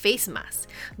face masks,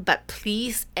 but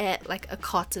please add like a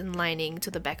cotton lining to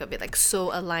the back of it, like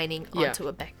sew a lining Yeah. onto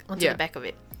Yeah. the back of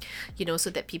it, so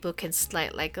that people can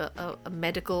slide like a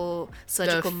medical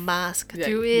surgical mask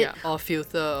through it. Yeah, or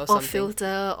filter or Or something.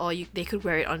 filter, or they could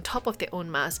wear it on top of their own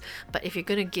mask. But if you're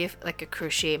gonna give like a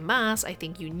crochet mask, I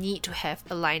think you need to have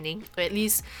a lining, or at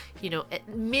least at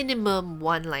minimum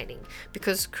one lining,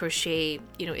 because crochet,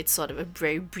 it's sort of a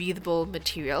very breathable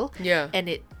material. Yeah. And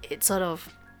it sort of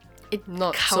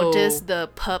Not counters so- the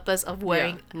purpose of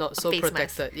wearing not a so face mask.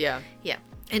 protected. Yeah. Yeah.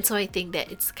 And so I think that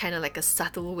it's kind of like a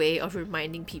subtle way of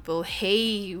reminding people,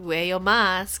 hey, wear your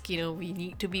mask. We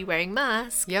need to be wearing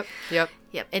masks. Yep. Yep.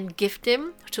 Yep. And gift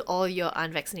them to all your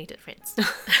unvaccinated friends.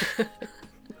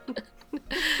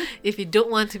 If you don't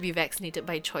want to be vaccinated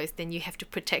by choice, then you have to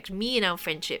protect me and our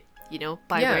friendship,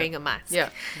 by Yeah. wearing a mask. Yeah.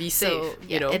 Be safe.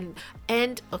 So,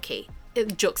 and okay,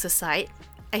 jokes aside,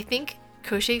 I think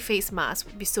crochet face masks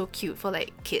would be so cute for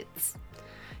like kids.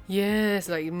 Yes,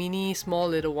 like mini, small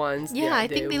little ones. Yeah, I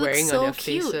think they're they look wearing so on their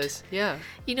cute. faces. Yeah.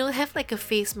 Have like a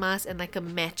face mask and like a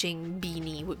matching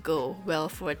beanie would go well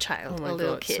for a child, Oh my a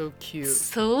little god, kid. so cute.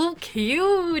 So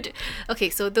cute. Okay,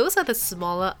 so those are the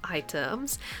smaller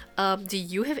items. Do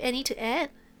you have any to add?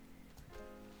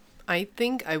 I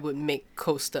think I would make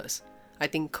coasters. I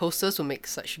think coasters will make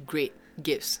such great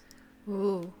gifts.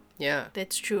 Ooh, Yeah.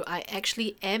 that's true. I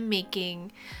actually am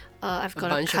making. I've got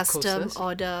a bunch of custom coasters?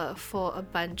 order for a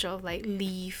bunch of like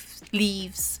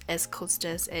leaves as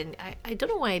coasters, and I don't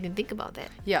know why I didn't think about that.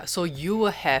 Yeah, so you will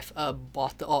have a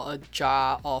bottle or a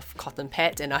jar of cotton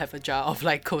pads, and I have a jar of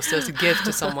like coasters to give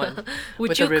to someone Would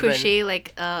with you a ribbon. crochet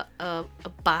like a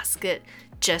basket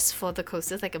just for the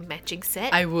coasters, like a matching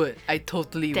set? I would. I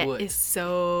totally That would. is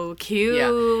so cute.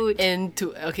 Yeah. And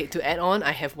to add on, I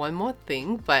have one more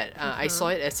thing, but I saw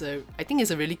it as I think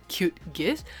it's a really cute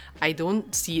gift. I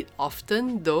don't see it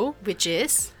often though. Which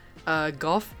is?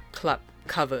 Golf club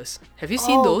covers. Have you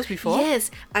seen those before?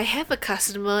 Yes, I have a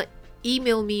customer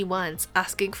email me once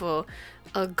asking for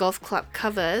golf club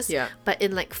covers, Yeah. but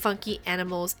in like funky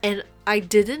animals, and I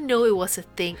didn't know it was a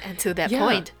thing until that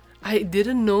point. I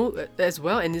didn't know as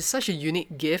well, and it's such a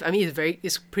unique gift. I mean,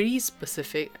 it's pretty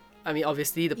specific. I mean,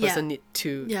 obviously the person need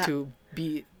to Yeah. to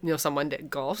be someone that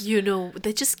golfs.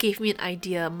 That just gave me an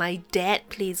idea. My dad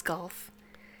plays golf.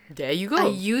 There you go. I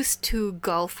used to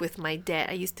golf with my dad.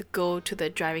 I used to go to the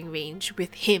driving range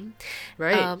with him.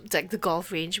 Right. Like the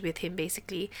golf range with him,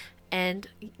 basically. And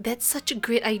that's such a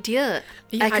great idea.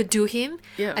 Yeah, I could do him.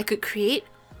 Yeah. I could create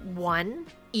one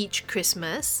each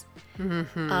Christmas.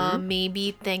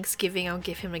 Maybe Thanksgiving I'll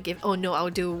give him a gift. Oh no, I'll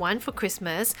do one for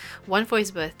Christmas, one for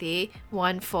his birthday,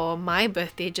 one for my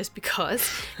birthday just because,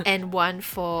 and one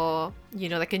for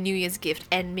like a New Year's gift.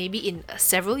 And maybe in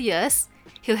several years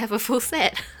he'll have a full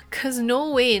set. Cause no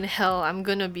way in hell I'm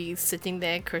gonna be sitting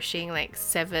there crocheting like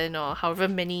 7 or however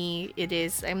many it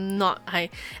is. I'm not. I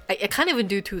can't even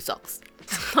do 2 socks.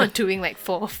 I'm not doing like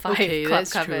 4 or 5 Okay, club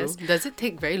that's covers. true. Does it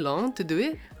take very long to do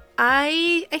it?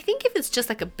 I think if it's just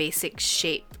like a basic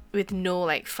shape with no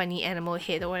like funny animal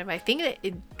head or whatever, I think that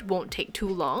it won't take too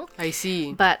long. I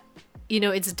see. But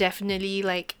it's definitely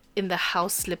like in the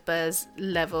house slippers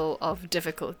level of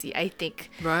difficulty, I think.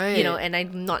 Right. And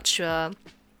I'm not sure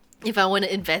if I want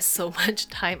to invest so much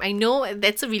time. I know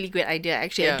that's a really great idea.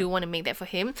 Actually, I Yeah. do want to make that for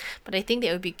him, but I think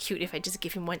that would be cute if I just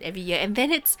give him one every year, and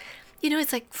then it's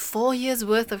it's like 4 years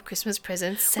worth of Christmas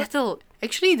presents settled.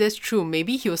 Actually, that's true.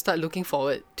 Maybe he'll start looking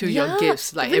forward to your Yeah,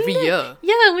 gifts like every wouldn't year.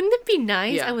 Yeah, wouldn't it be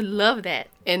nice? Yeah. I would love that.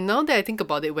 And now that I think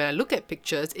about it, when I look at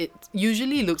pictures, it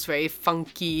usually looks very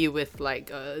funky with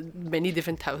like many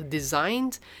different types of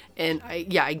designs. And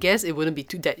I guess it wouldn't be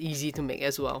that easy to make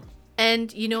as well.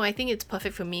 And I think it's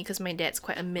perfect for me because my dad's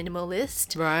quite a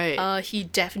minimalist. Right. He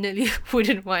definitely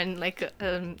wouldn't want like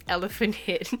a elephant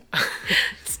head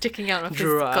sticking out of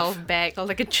Giraffe. his golf bag or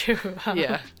like a giraffe.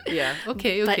 Yeah. Yeah.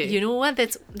 Okay. But Okay. you know what?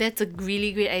 That's a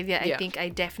really great idea. I Yeah. think I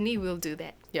definitely will do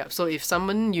that. Yeah. So if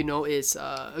someone is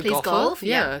a Plays golfer, golf, yeah.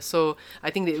 yeah. So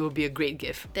I think that it would be a great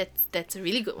gift. That's a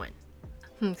really good one.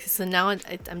 So now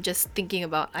I'm just thinking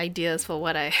about ideas for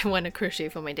what I want to crochet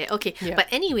for my dad. Okay, Yeah. but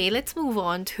anyway, let's move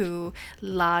on to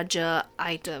larger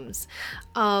items.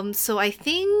 So I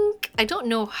think, I don't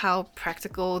know how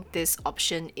practical this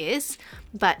option is,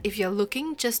 but if you're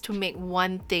looking just to make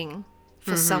one thing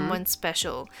for someone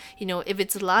special, if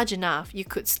it's large enough, you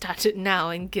could start it now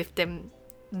and give them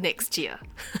next year.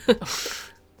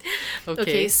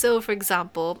 Okay, so for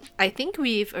example, I think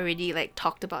we've already like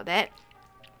talked about that.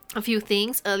 A few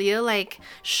things earlier, like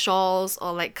shawls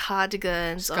or like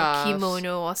cardigans or Scarves.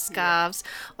 kimono or scarves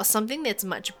or something that's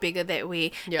much bigger that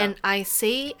way. Yeah. And I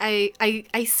say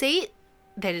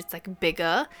that it's like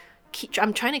bigger.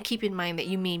 I'm trying to keep in mind that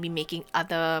you may be making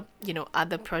other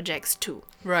projects too.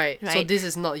 Right. So Right. this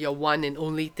is not your one and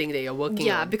only thing that you're working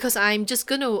Yeah, on. because I'm just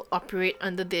going to operate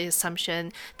under the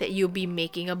assumption that you'll be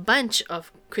making a bunch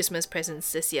of Christmas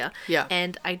presents this year. Yeah.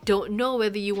 And I don't know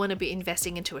whether you want to be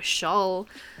investing into a shawl,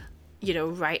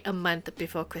 right a month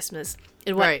before Christmas.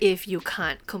 And what Right. if you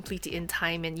can't complete it in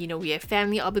time and, we have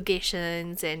family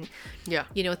obligations and, Yeah.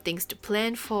 things to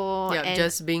plan for. Yeah. and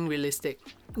Just being realistic.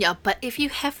 yeah, but if you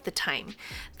have the time,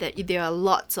 that there are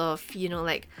lots of,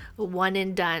 like one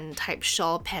and done type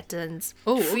shawl patterns,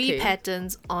 Oh, free okay.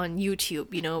 patterns on YouTube,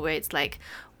 where it's like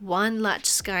one large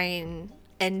skein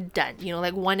and done,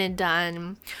 like one and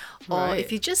done. Or Right.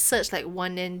 if you just search like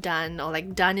one and done or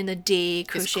like done in a day It's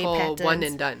crochet called patterns. one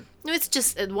and done. No, it's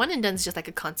just one and done is just like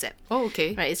a concept. Oh,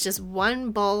 okay. Right, it's just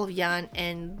one ball of yarn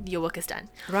and your work is done.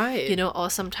 Right. Or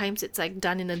sometimes it's like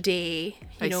done in a day,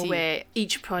 I see. where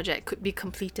each project could be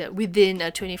completed within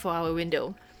a 24-hour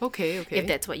window, Okay. Okay. if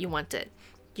that's what you wanted.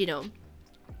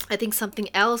 I think something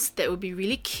else that would be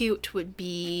really cute would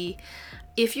be,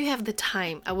 if you have the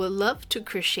time, I would love to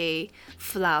crochet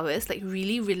flowers, like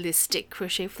really realistic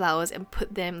crochet flowers, and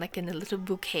put them like in a little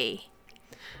bouquet.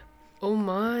 Oh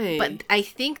my. But I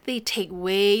think they take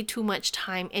way too much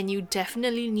time, and you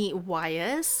definitely need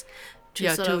wires to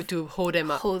yeah, sort to of to hold them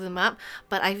up. hold them up.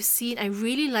 But I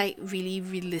really like really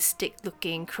realistic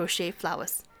looking crochet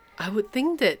flowers. I would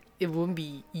think that it won't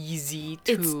be easy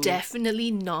to It's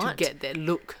definitely to not. get that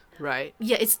look, right?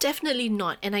 Yeah, it's definitely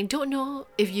not. And I don't know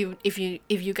if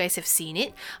you guys have seen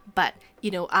it, but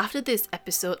after this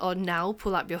episode or now,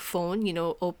 pull up your phone,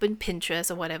 open Pinterest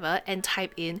or whatever and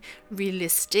type in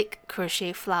realistic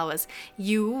crochet flowers.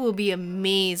 You will be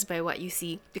amazed by what you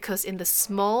see, because in the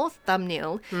small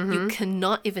thumbnail, you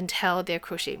cannot even tell they're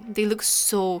crochet. They look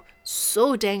so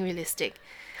dang realistic.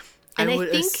 And I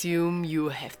would think, assume you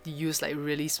have to use like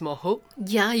really small hook.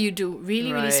 yeah, you do.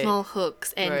 Really Right. small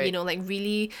hooks. And, Right. like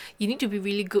really, you need to be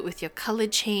really good with your color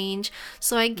change.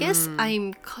 So I guess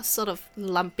I'm sort of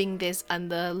lumping this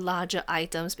under larger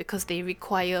items because they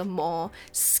require more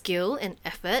skill and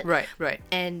effort. Right, right.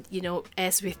 And,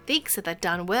 as with things that are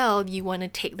done well, you want to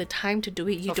take the time to do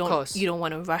it. Of course. You don't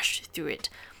want to rush through it.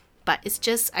 But it's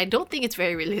just, I don't think it's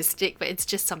very realistic, but it's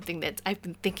just something that I've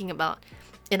been thinking about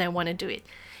and I want to do it.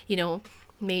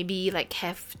 Maybe like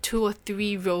have 2 or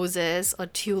 3 roses or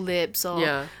tulips or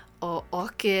Yeah. or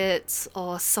orchids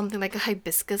or something like a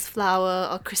hibiscus flower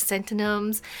or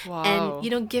chrysanthemums. Wow.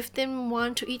 And give them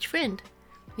one to each friend.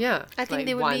 Yeah. I think like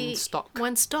they would one be stock.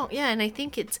 one stalk. Yeah, and I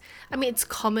think it's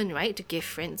common, right, to give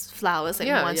friends flowers, like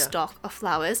Yeah, one yeah. stalk of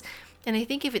flowers. And I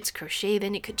think if it's crochet,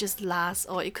 then it could just last,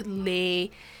 or it could lay,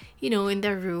 in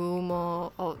their room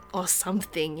or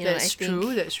something. That's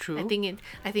true. That's true.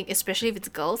 I think especially if it's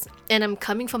girls, and I'm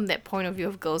coming from that point of view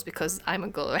of girls because I'm a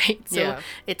girl, right? So Yeah.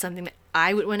 it's something that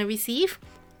I would want to receive.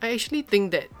 I actually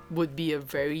think that would be a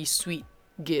very sweet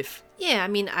gift. Yeah, I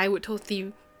mean, I would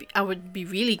be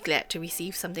really glad to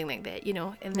receive something like that,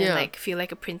 and then Yeah. like feel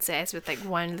like a princess with like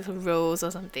one little rose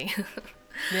or something.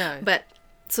 Yeah. But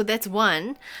so that's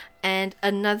one. And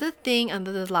another thing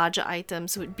under the larger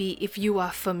items would be if you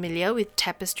are familiar with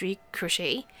tapestry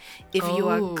crochet, if you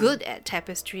are Oh. good at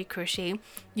tapestry crochet,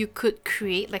 you could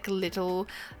create like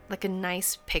a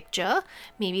nice picture,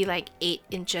 maybe like 8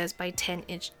 inches by 10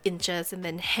 inches, and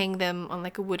then hang them on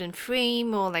like a wooden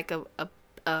frame or like a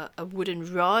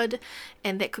wooden rod,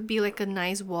 and that could be like a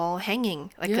nice wall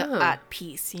hanging, like Yeah. an art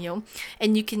piece,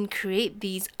 and you can create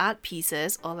these art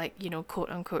pieces or like, quote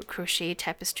unquote crochet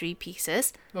tapestry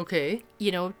pieces, Okay.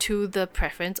 to the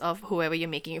preference of whoever you're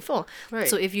making it for. Right.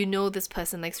 So if you know this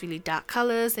person likes really dark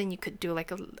colors, then you could do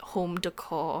like a home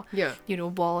decor, Yeah.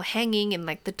 wall hanging in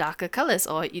like the darker colors,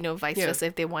 or, vice Yeah. versa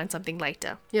if they want something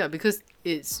lighter. Yeah, because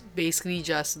it's basically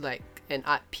just like an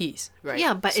art piece, right?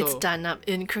 Yeah, but it's So- done up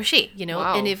in crochet,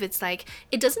 Wow. And if it's like,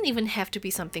 it doesn't even have to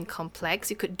be something complex.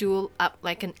 You could do up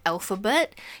like an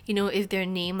alphabet. If their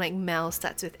name like Mel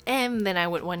starts with M, then I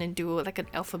would want to do like an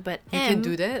alphabet You M. can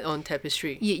do that on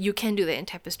tapestry. You can do that in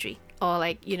tapestry, or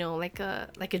like like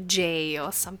a J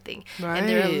or something. And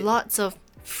there are Right. lots of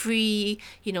free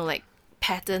like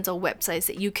patterns or websites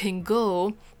that you can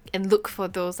go and look for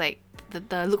those like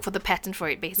the look for the pattern for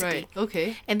it basically. Right.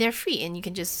 Okay. And they're free, and you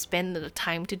can just spend the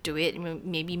time to do it.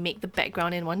 Maybe make the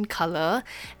background in one color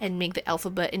and make the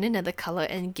alphabet in another color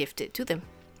and gift it to them.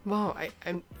 Wow.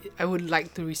 I would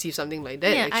like to receive something like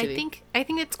that. Yeah, Actually. I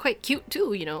think it's quite cute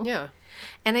too. Yeah.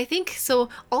 And I think so.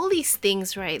 All these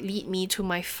things, right, lead me to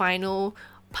my final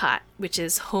part, which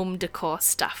is home decor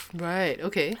stuff. Right.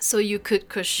 Okay. So you could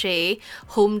crochet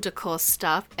home decor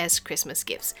stuff as Christmas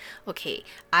gifts. Okay,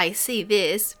 I say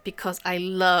this because I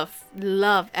love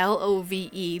love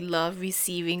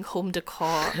receiving home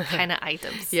decor kind of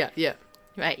items. Yeah. Yeah.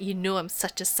 Right? I'm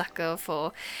such a sucker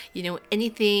for,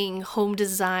 anything home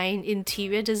design,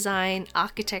 interior design,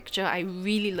 architecture. I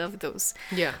really love those.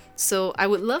 Yeah. So I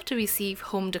would love to receive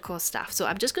home decor stuff. So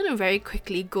I'm just going to very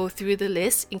quickly go through the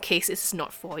list in case it's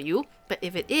not for you. But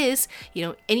if it is,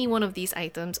 any one of these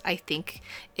items I think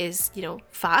is,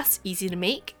 fast, easy to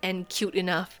make, and cute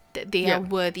enough that they Yeah. are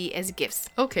worthy as gifts.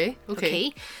 Okay. Okay.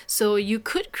 Okay? So you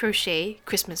could crochet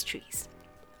Christmas trees.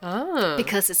 Ah.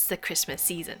 Because it's the Christmas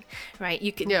season, right?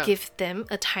 You can Yeah. give them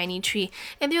a tiny tree.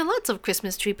 And there are lots of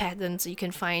Christmas tree patterns. You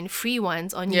can find free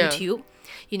ones on Yeah. YouTube.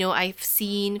 I've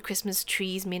seen Christmas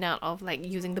trees made out of like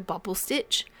using the bubble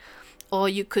stitch. Or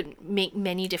you could make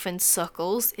many different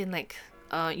circles in like,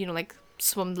 like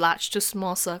from large to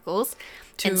small circles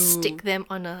and To- stick them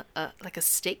on a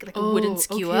stick, like a Oh, wooden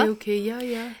skewer. Okay. Yeah.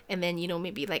 Yeah. And then,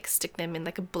 maybe like stick them in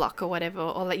like a block or whatever.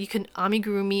 Or like you can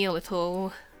amigurumi a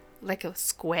little, like a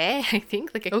square, I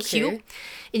think, like a Okay. cube.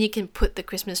 And you can put the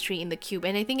Christmas tree in the cube.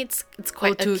 And I think it's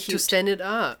quite to cute stand it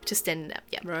up. to stand it up.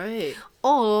 Yeah. Right.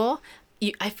 Or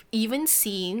I've even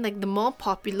seen like the more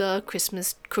popular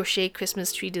crochet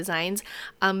Christmas tree designs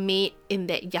are made in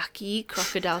that yucky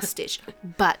crocodile stitch.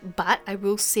 But I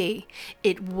will say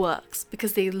it works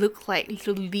because they look like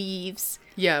little leaves.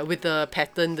 Yeah, with the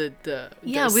pattern, With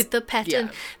the pattern.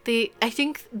 yeah. I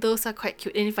think those are quite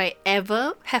cute. And if I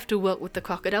ever have to work with the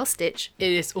crocodile stitch,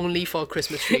 It is only for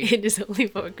Christmas tree. it is only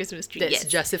for a Christmas tree. That's yes.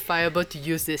 justifiable to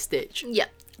use this stitch. Yeah.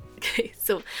 Okay,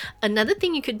 so another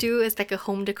thing you could do as like a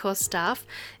home decor stuff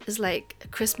is like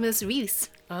Christmas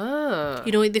wreaths. Ah.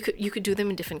 You could do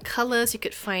them in different colors. You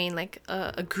could find like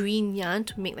a green yarn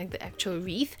to make like the actual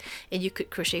wreath, and you could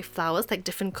crochet flowers, like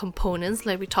different components,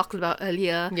 like we talked about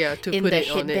earlier. Yeah, to in put the it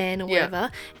on it. headband or Yeah.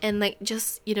 whatever, and like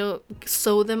just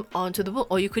sew them onto the book,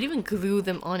 or you could even glue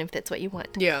them on if that's what you want.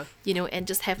 Yeah. And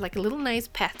just have like a little nice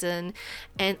pattern,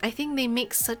 and I think they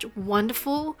make such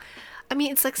wonderful. I mean,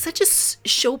 it's like such a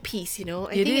showpiece,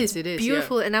 I It think is, it's it is,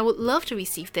 beautiful, and I would love to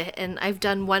receive that. And I've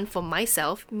done one for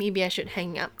myself. Maybe I should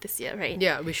hang up this year, right?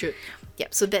 Yeah, we should.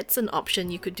 Yep. So that's an option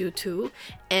you could do too.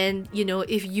 And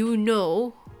if you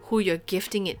know who you're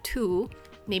gifting it to,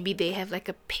 maybe they have like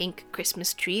a pink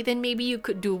Christmas tree, then maybe you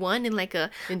could do one in like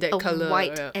In that a colour,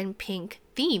 white yeah. and pink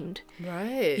themed.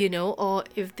 Right. Or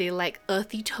if they like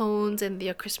earthy tones and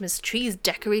their Christmas tree is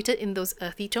decorated in those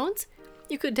earthy tones,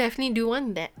 you could definitely do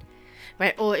one that.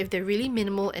 Right? Or if they're really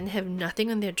minimal and have nothing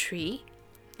on their tree,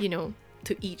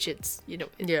 to each its, Yeah.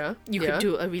 you yeah. could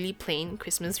do a really plain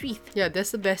Christmas wreath. Yeah,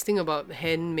 that's the best thing about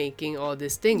hand making all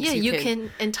these things. Yeah, you can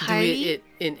do entirely it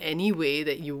in any way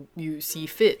that you see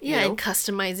fit. yeah, you know? and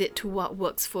customize it to what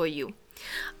works for you.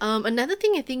 Another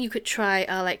thing I think you could try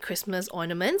are like Christmas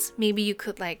ornaments. Maybe you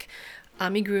could like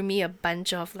amigurumi a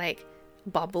bunch of like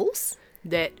bubbles,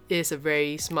 That is a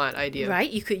very smart idea. right?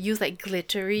 You could use like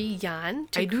glittery yarn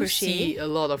to I do crochet see a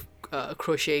lot of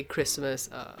crochet Christmas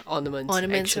ornaments.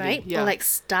 ornaments, actually. right? Yeah. Or like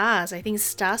stars. I think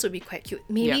stars would be quite cute.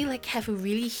 Maybe Yeah. like have a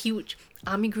really huge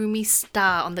amigurumi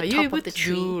star on the Are you top able of the to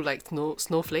tree. do like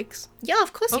snowflakes? Yeah,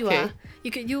 of course you Okay. are.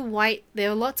 You could do white. There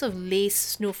are lots of lace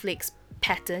snowflakes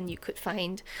pattern you could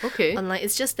find Okay. online.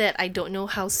 It's just that I don't know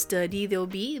how sturdy they'll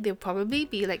be. They'll probably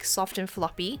be like soft and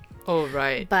floppy. Oh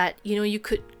right. But you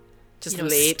could Just you know,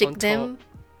 lay it stick on them top.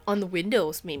 on the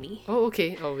windows maybe. Oh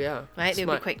okay. Oh yeah. Right? They'll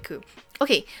be Smart. quite cool.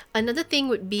 Okay, another thing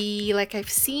would be like I've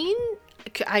seen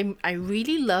I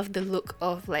really love the look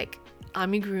of like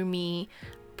amigurumi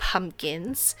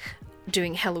pumpkins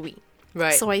during Halloween.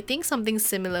 Right. So I think something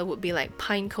similar would be like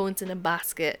pine cones in a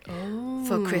basket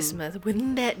for Christmas.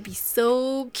 Wouldn't that be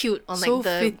so cute on like so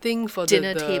the fitting for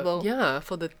dinner the table? Yeah,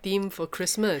 for the theme for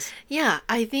Christmas. Yeah,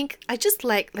 I think I just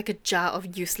like a jar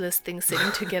of useless things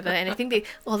sitting together, and I think they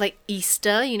or like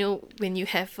Easter, when you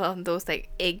have those like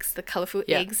eggs, the colorful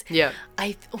Yeah. eggs. Yeah.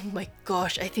 Oh my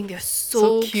gosh, I think they're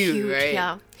so cute, right?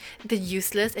 Yeah, the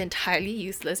useless, entirely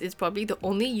useless is probably the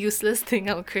only useless thing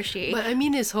I'll crochet. But I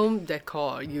mean, it's home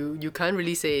decor. You can't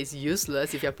really say it's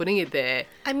useless if you're putting it there.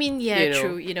 I mean, yeah, you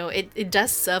know. true. It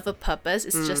does serve a purpose.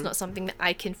 It's just not something that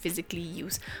I can physically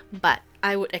use, but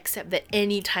I would accept that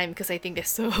any time because I think they're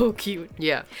so cute.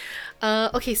 Yeah.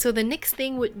 Okay, so the next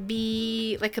thing would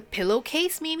be like a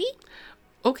pillowcase, maybe.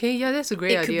 Okay. Yeah, that's a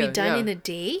great It could idea. be done yeah. in a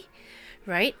day,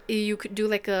 right? You could do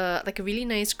like a really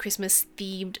nice Christmas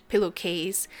themed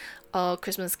pillowcase, or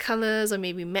Christmas colors, or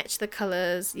maybe match the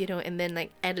colors, and then like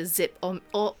add a zip,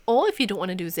 or if you don't want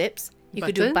to do zips, you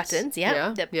could do Buttons? buttons.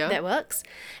 Yeah, Yeah, yeah. that works,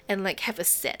 and like have a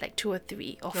set like 2 or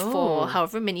 3 or 4, Oh.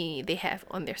 however many they have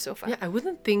on their sofa. Yeah, I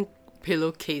wouldn't think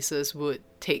pillowcases would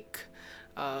take,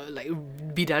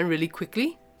 be done really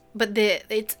quickly. But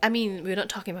I mean, we're not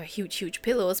talking about huge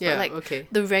pillows, but Yeah, like okay.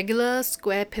 the regular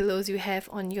square pillows you have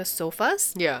on your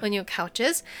sofas, Yeah. on your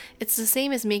couches, it's the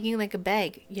same as making like a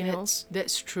bag, know.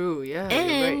 That's true. Yeah. you're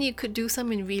And right. you could do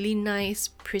some in really nice,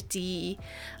 pretty,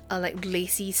 like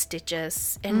lacy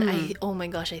stitches. And oh my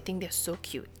gosh, I think they're so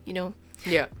cute,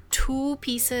 Yeah. 2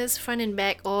 pieces, front and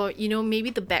back, or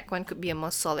maybe the back one could be a more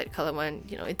solid color one,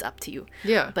 it's up to you.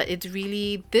 Yeah. But it's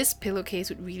really, this pillowcase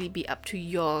would really be up to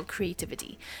your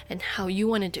creativity and how you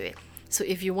want to do it. So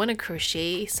if you want to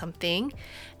crochet something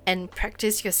and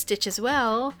practice your stitch as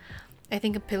well, I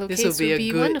think a pillowcase This will be would a be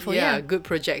good, wonderful. yeah, good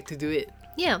project to do it.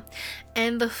 Yeah.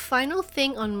 And the final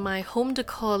thing on my home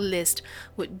decor list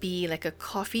would be like a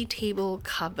coffee table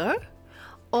cover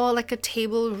or like a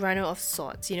table runner of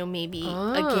sorts. Maybe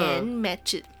again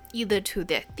match it either to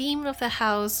their theme of the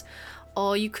house,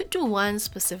 or you could do one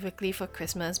specifically for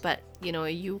Christmas, but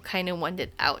you kind of want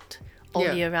it out all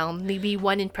Yeah. year round. Maybe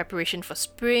one in preparation for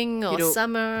spring or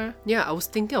summer. Yeah, I was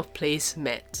thinking of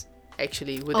placemats.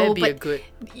 Actually, would that be a but good?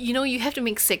 you have to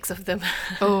make 6 of them.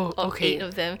 Oh, or okay. 8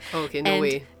 of them. Okay, no And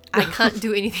way. I can't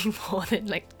do anything more than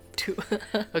like 2.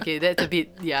 Okay, that's a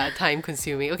bit time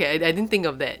consuming. Okay, I didn't think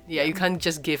of that. Yeah, you can't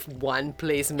just give one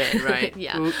placemat, right?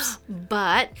 Yeah. Oops.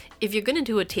 But if you're gonna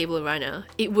do a table runner,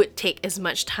 it would take as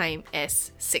much time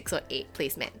as 6 or 8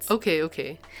 placemats.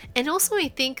 Okay. And also, I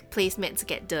think placemats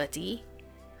get dirty.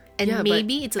 And Yeah, but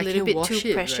maybe it's a I little can bit wash too it,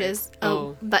 right? precious.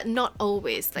 Oh. But not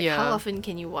always. Like, how Yeah. often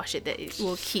can you wash it that it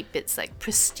will keep its like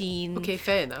pristine Okay,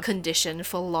 fair enough. condition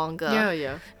for longer?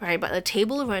 Yeah. Right, but a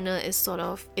table runner is sort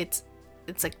of it's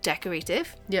like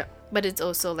decorative, Yeah, but it's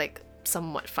also like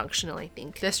somewhat functional, I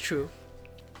think. that's true.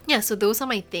 Yeah, so those are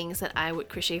my things that I would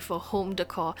crochet for home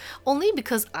decor, only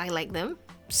because I like them.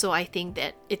 So I think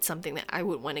that it's something that I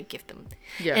would want to give them.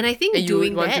 Yeah. And I think you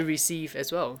doing would want that, to receive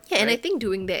as well. yeah, and I right? think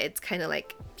doing that, it's kind of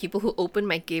like people who open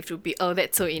my gift would be, oh,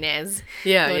 that's so Inez.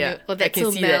 Yeah, Or, yeah. Or I that's can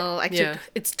so see Mel. that. Actually, Yeah.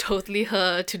 it's totally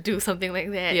her to do something like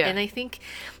that. Yeah. And I think,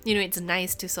 it's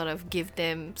nice to sort of give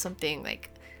them something like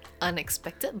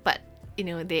unexpected, but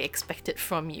they expect it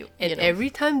from you. And every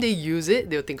time they use it,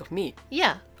 they'll think of me.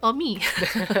 Yeah, or me.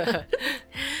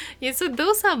 Yeah, so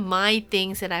those are my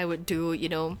things that I would do,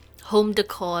 home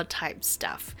decor type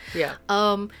stuff. Yeah.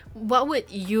 What would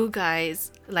you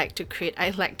guys like to create?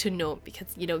 I'd like to know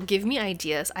because, give me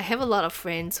ideas. I have a lot of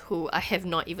friends who I have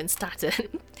not even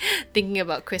started thinking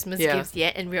about Christmas Yeah. gifts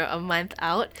yet, and we're a month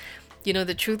out. you know,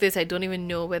 the truth is I don't even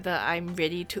know whether I'm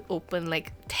ready to open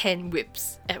like 10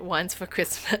 whips at once for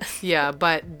Christmas. Yeah,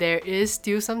 but there is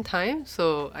still some time,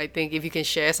 so I think if you can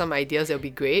share some ideas, that'll be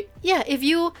great. Yeah, if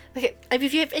you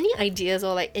have any ideas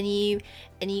or like any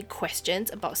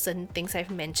questions about certain things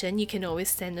I've mentioned, you can always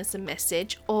send us a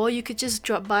message, or you could just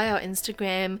drop by our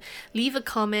Instagram, leave a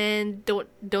comment.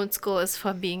 Don't scold us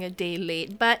for being a day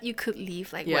late, but you could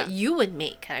leave like what you would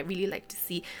make. I really like to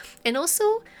see. And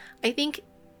also, I think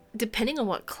depending on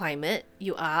what climate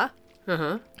you are,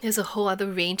 there's a whole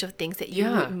other range of things that you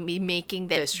would be making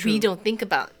that we don't think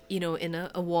about, you know, in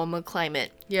a warmer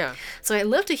climate. Yeah. So I'd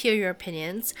love to hear your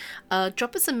opinions.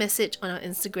 Drop us a message on our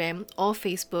Instagram or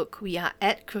Facebook. We are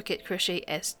at Crooked Crochet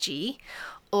SG.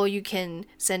 Or you can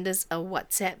send us a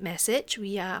WhatsApp message.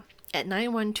 We are at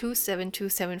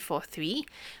 912-72743.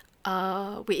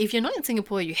 If you're not in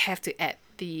Singapore, you have to add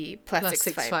the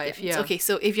 +65. Yeah. Okay,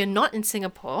 so if you're not in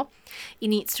Singapore, it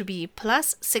needs to be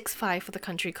 +65 for the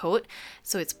country code.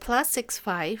 So it's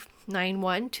 +65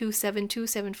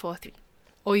 912-72743.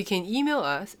 Or you can email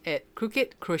us at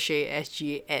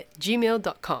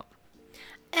crookedcrochetSG@gmail.com.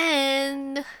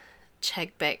 And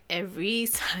check back every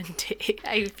Sunday.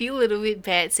 I feel a little bit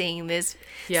bad saying this,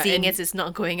 seeing as it's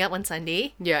not going up on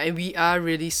Sunday. Yeah, and we are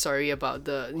really sorry about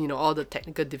the, you know, all the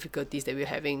technical difficulties that we're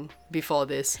having before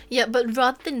this. Yeah, but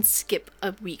rather than skip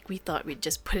a week, we thought we'd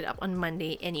just put it up on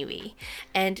Monday anyway.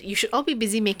 And you should all be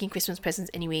busy making Christmas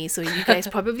presents anyway, so you guys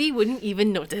probably wouldn't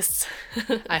even notice.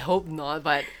 I hope not,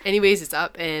 but anyways, it's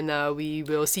up, and we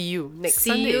will see you next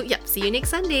Sunday. See you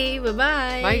next Sunday.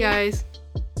 Bye-bye. Bye, guys.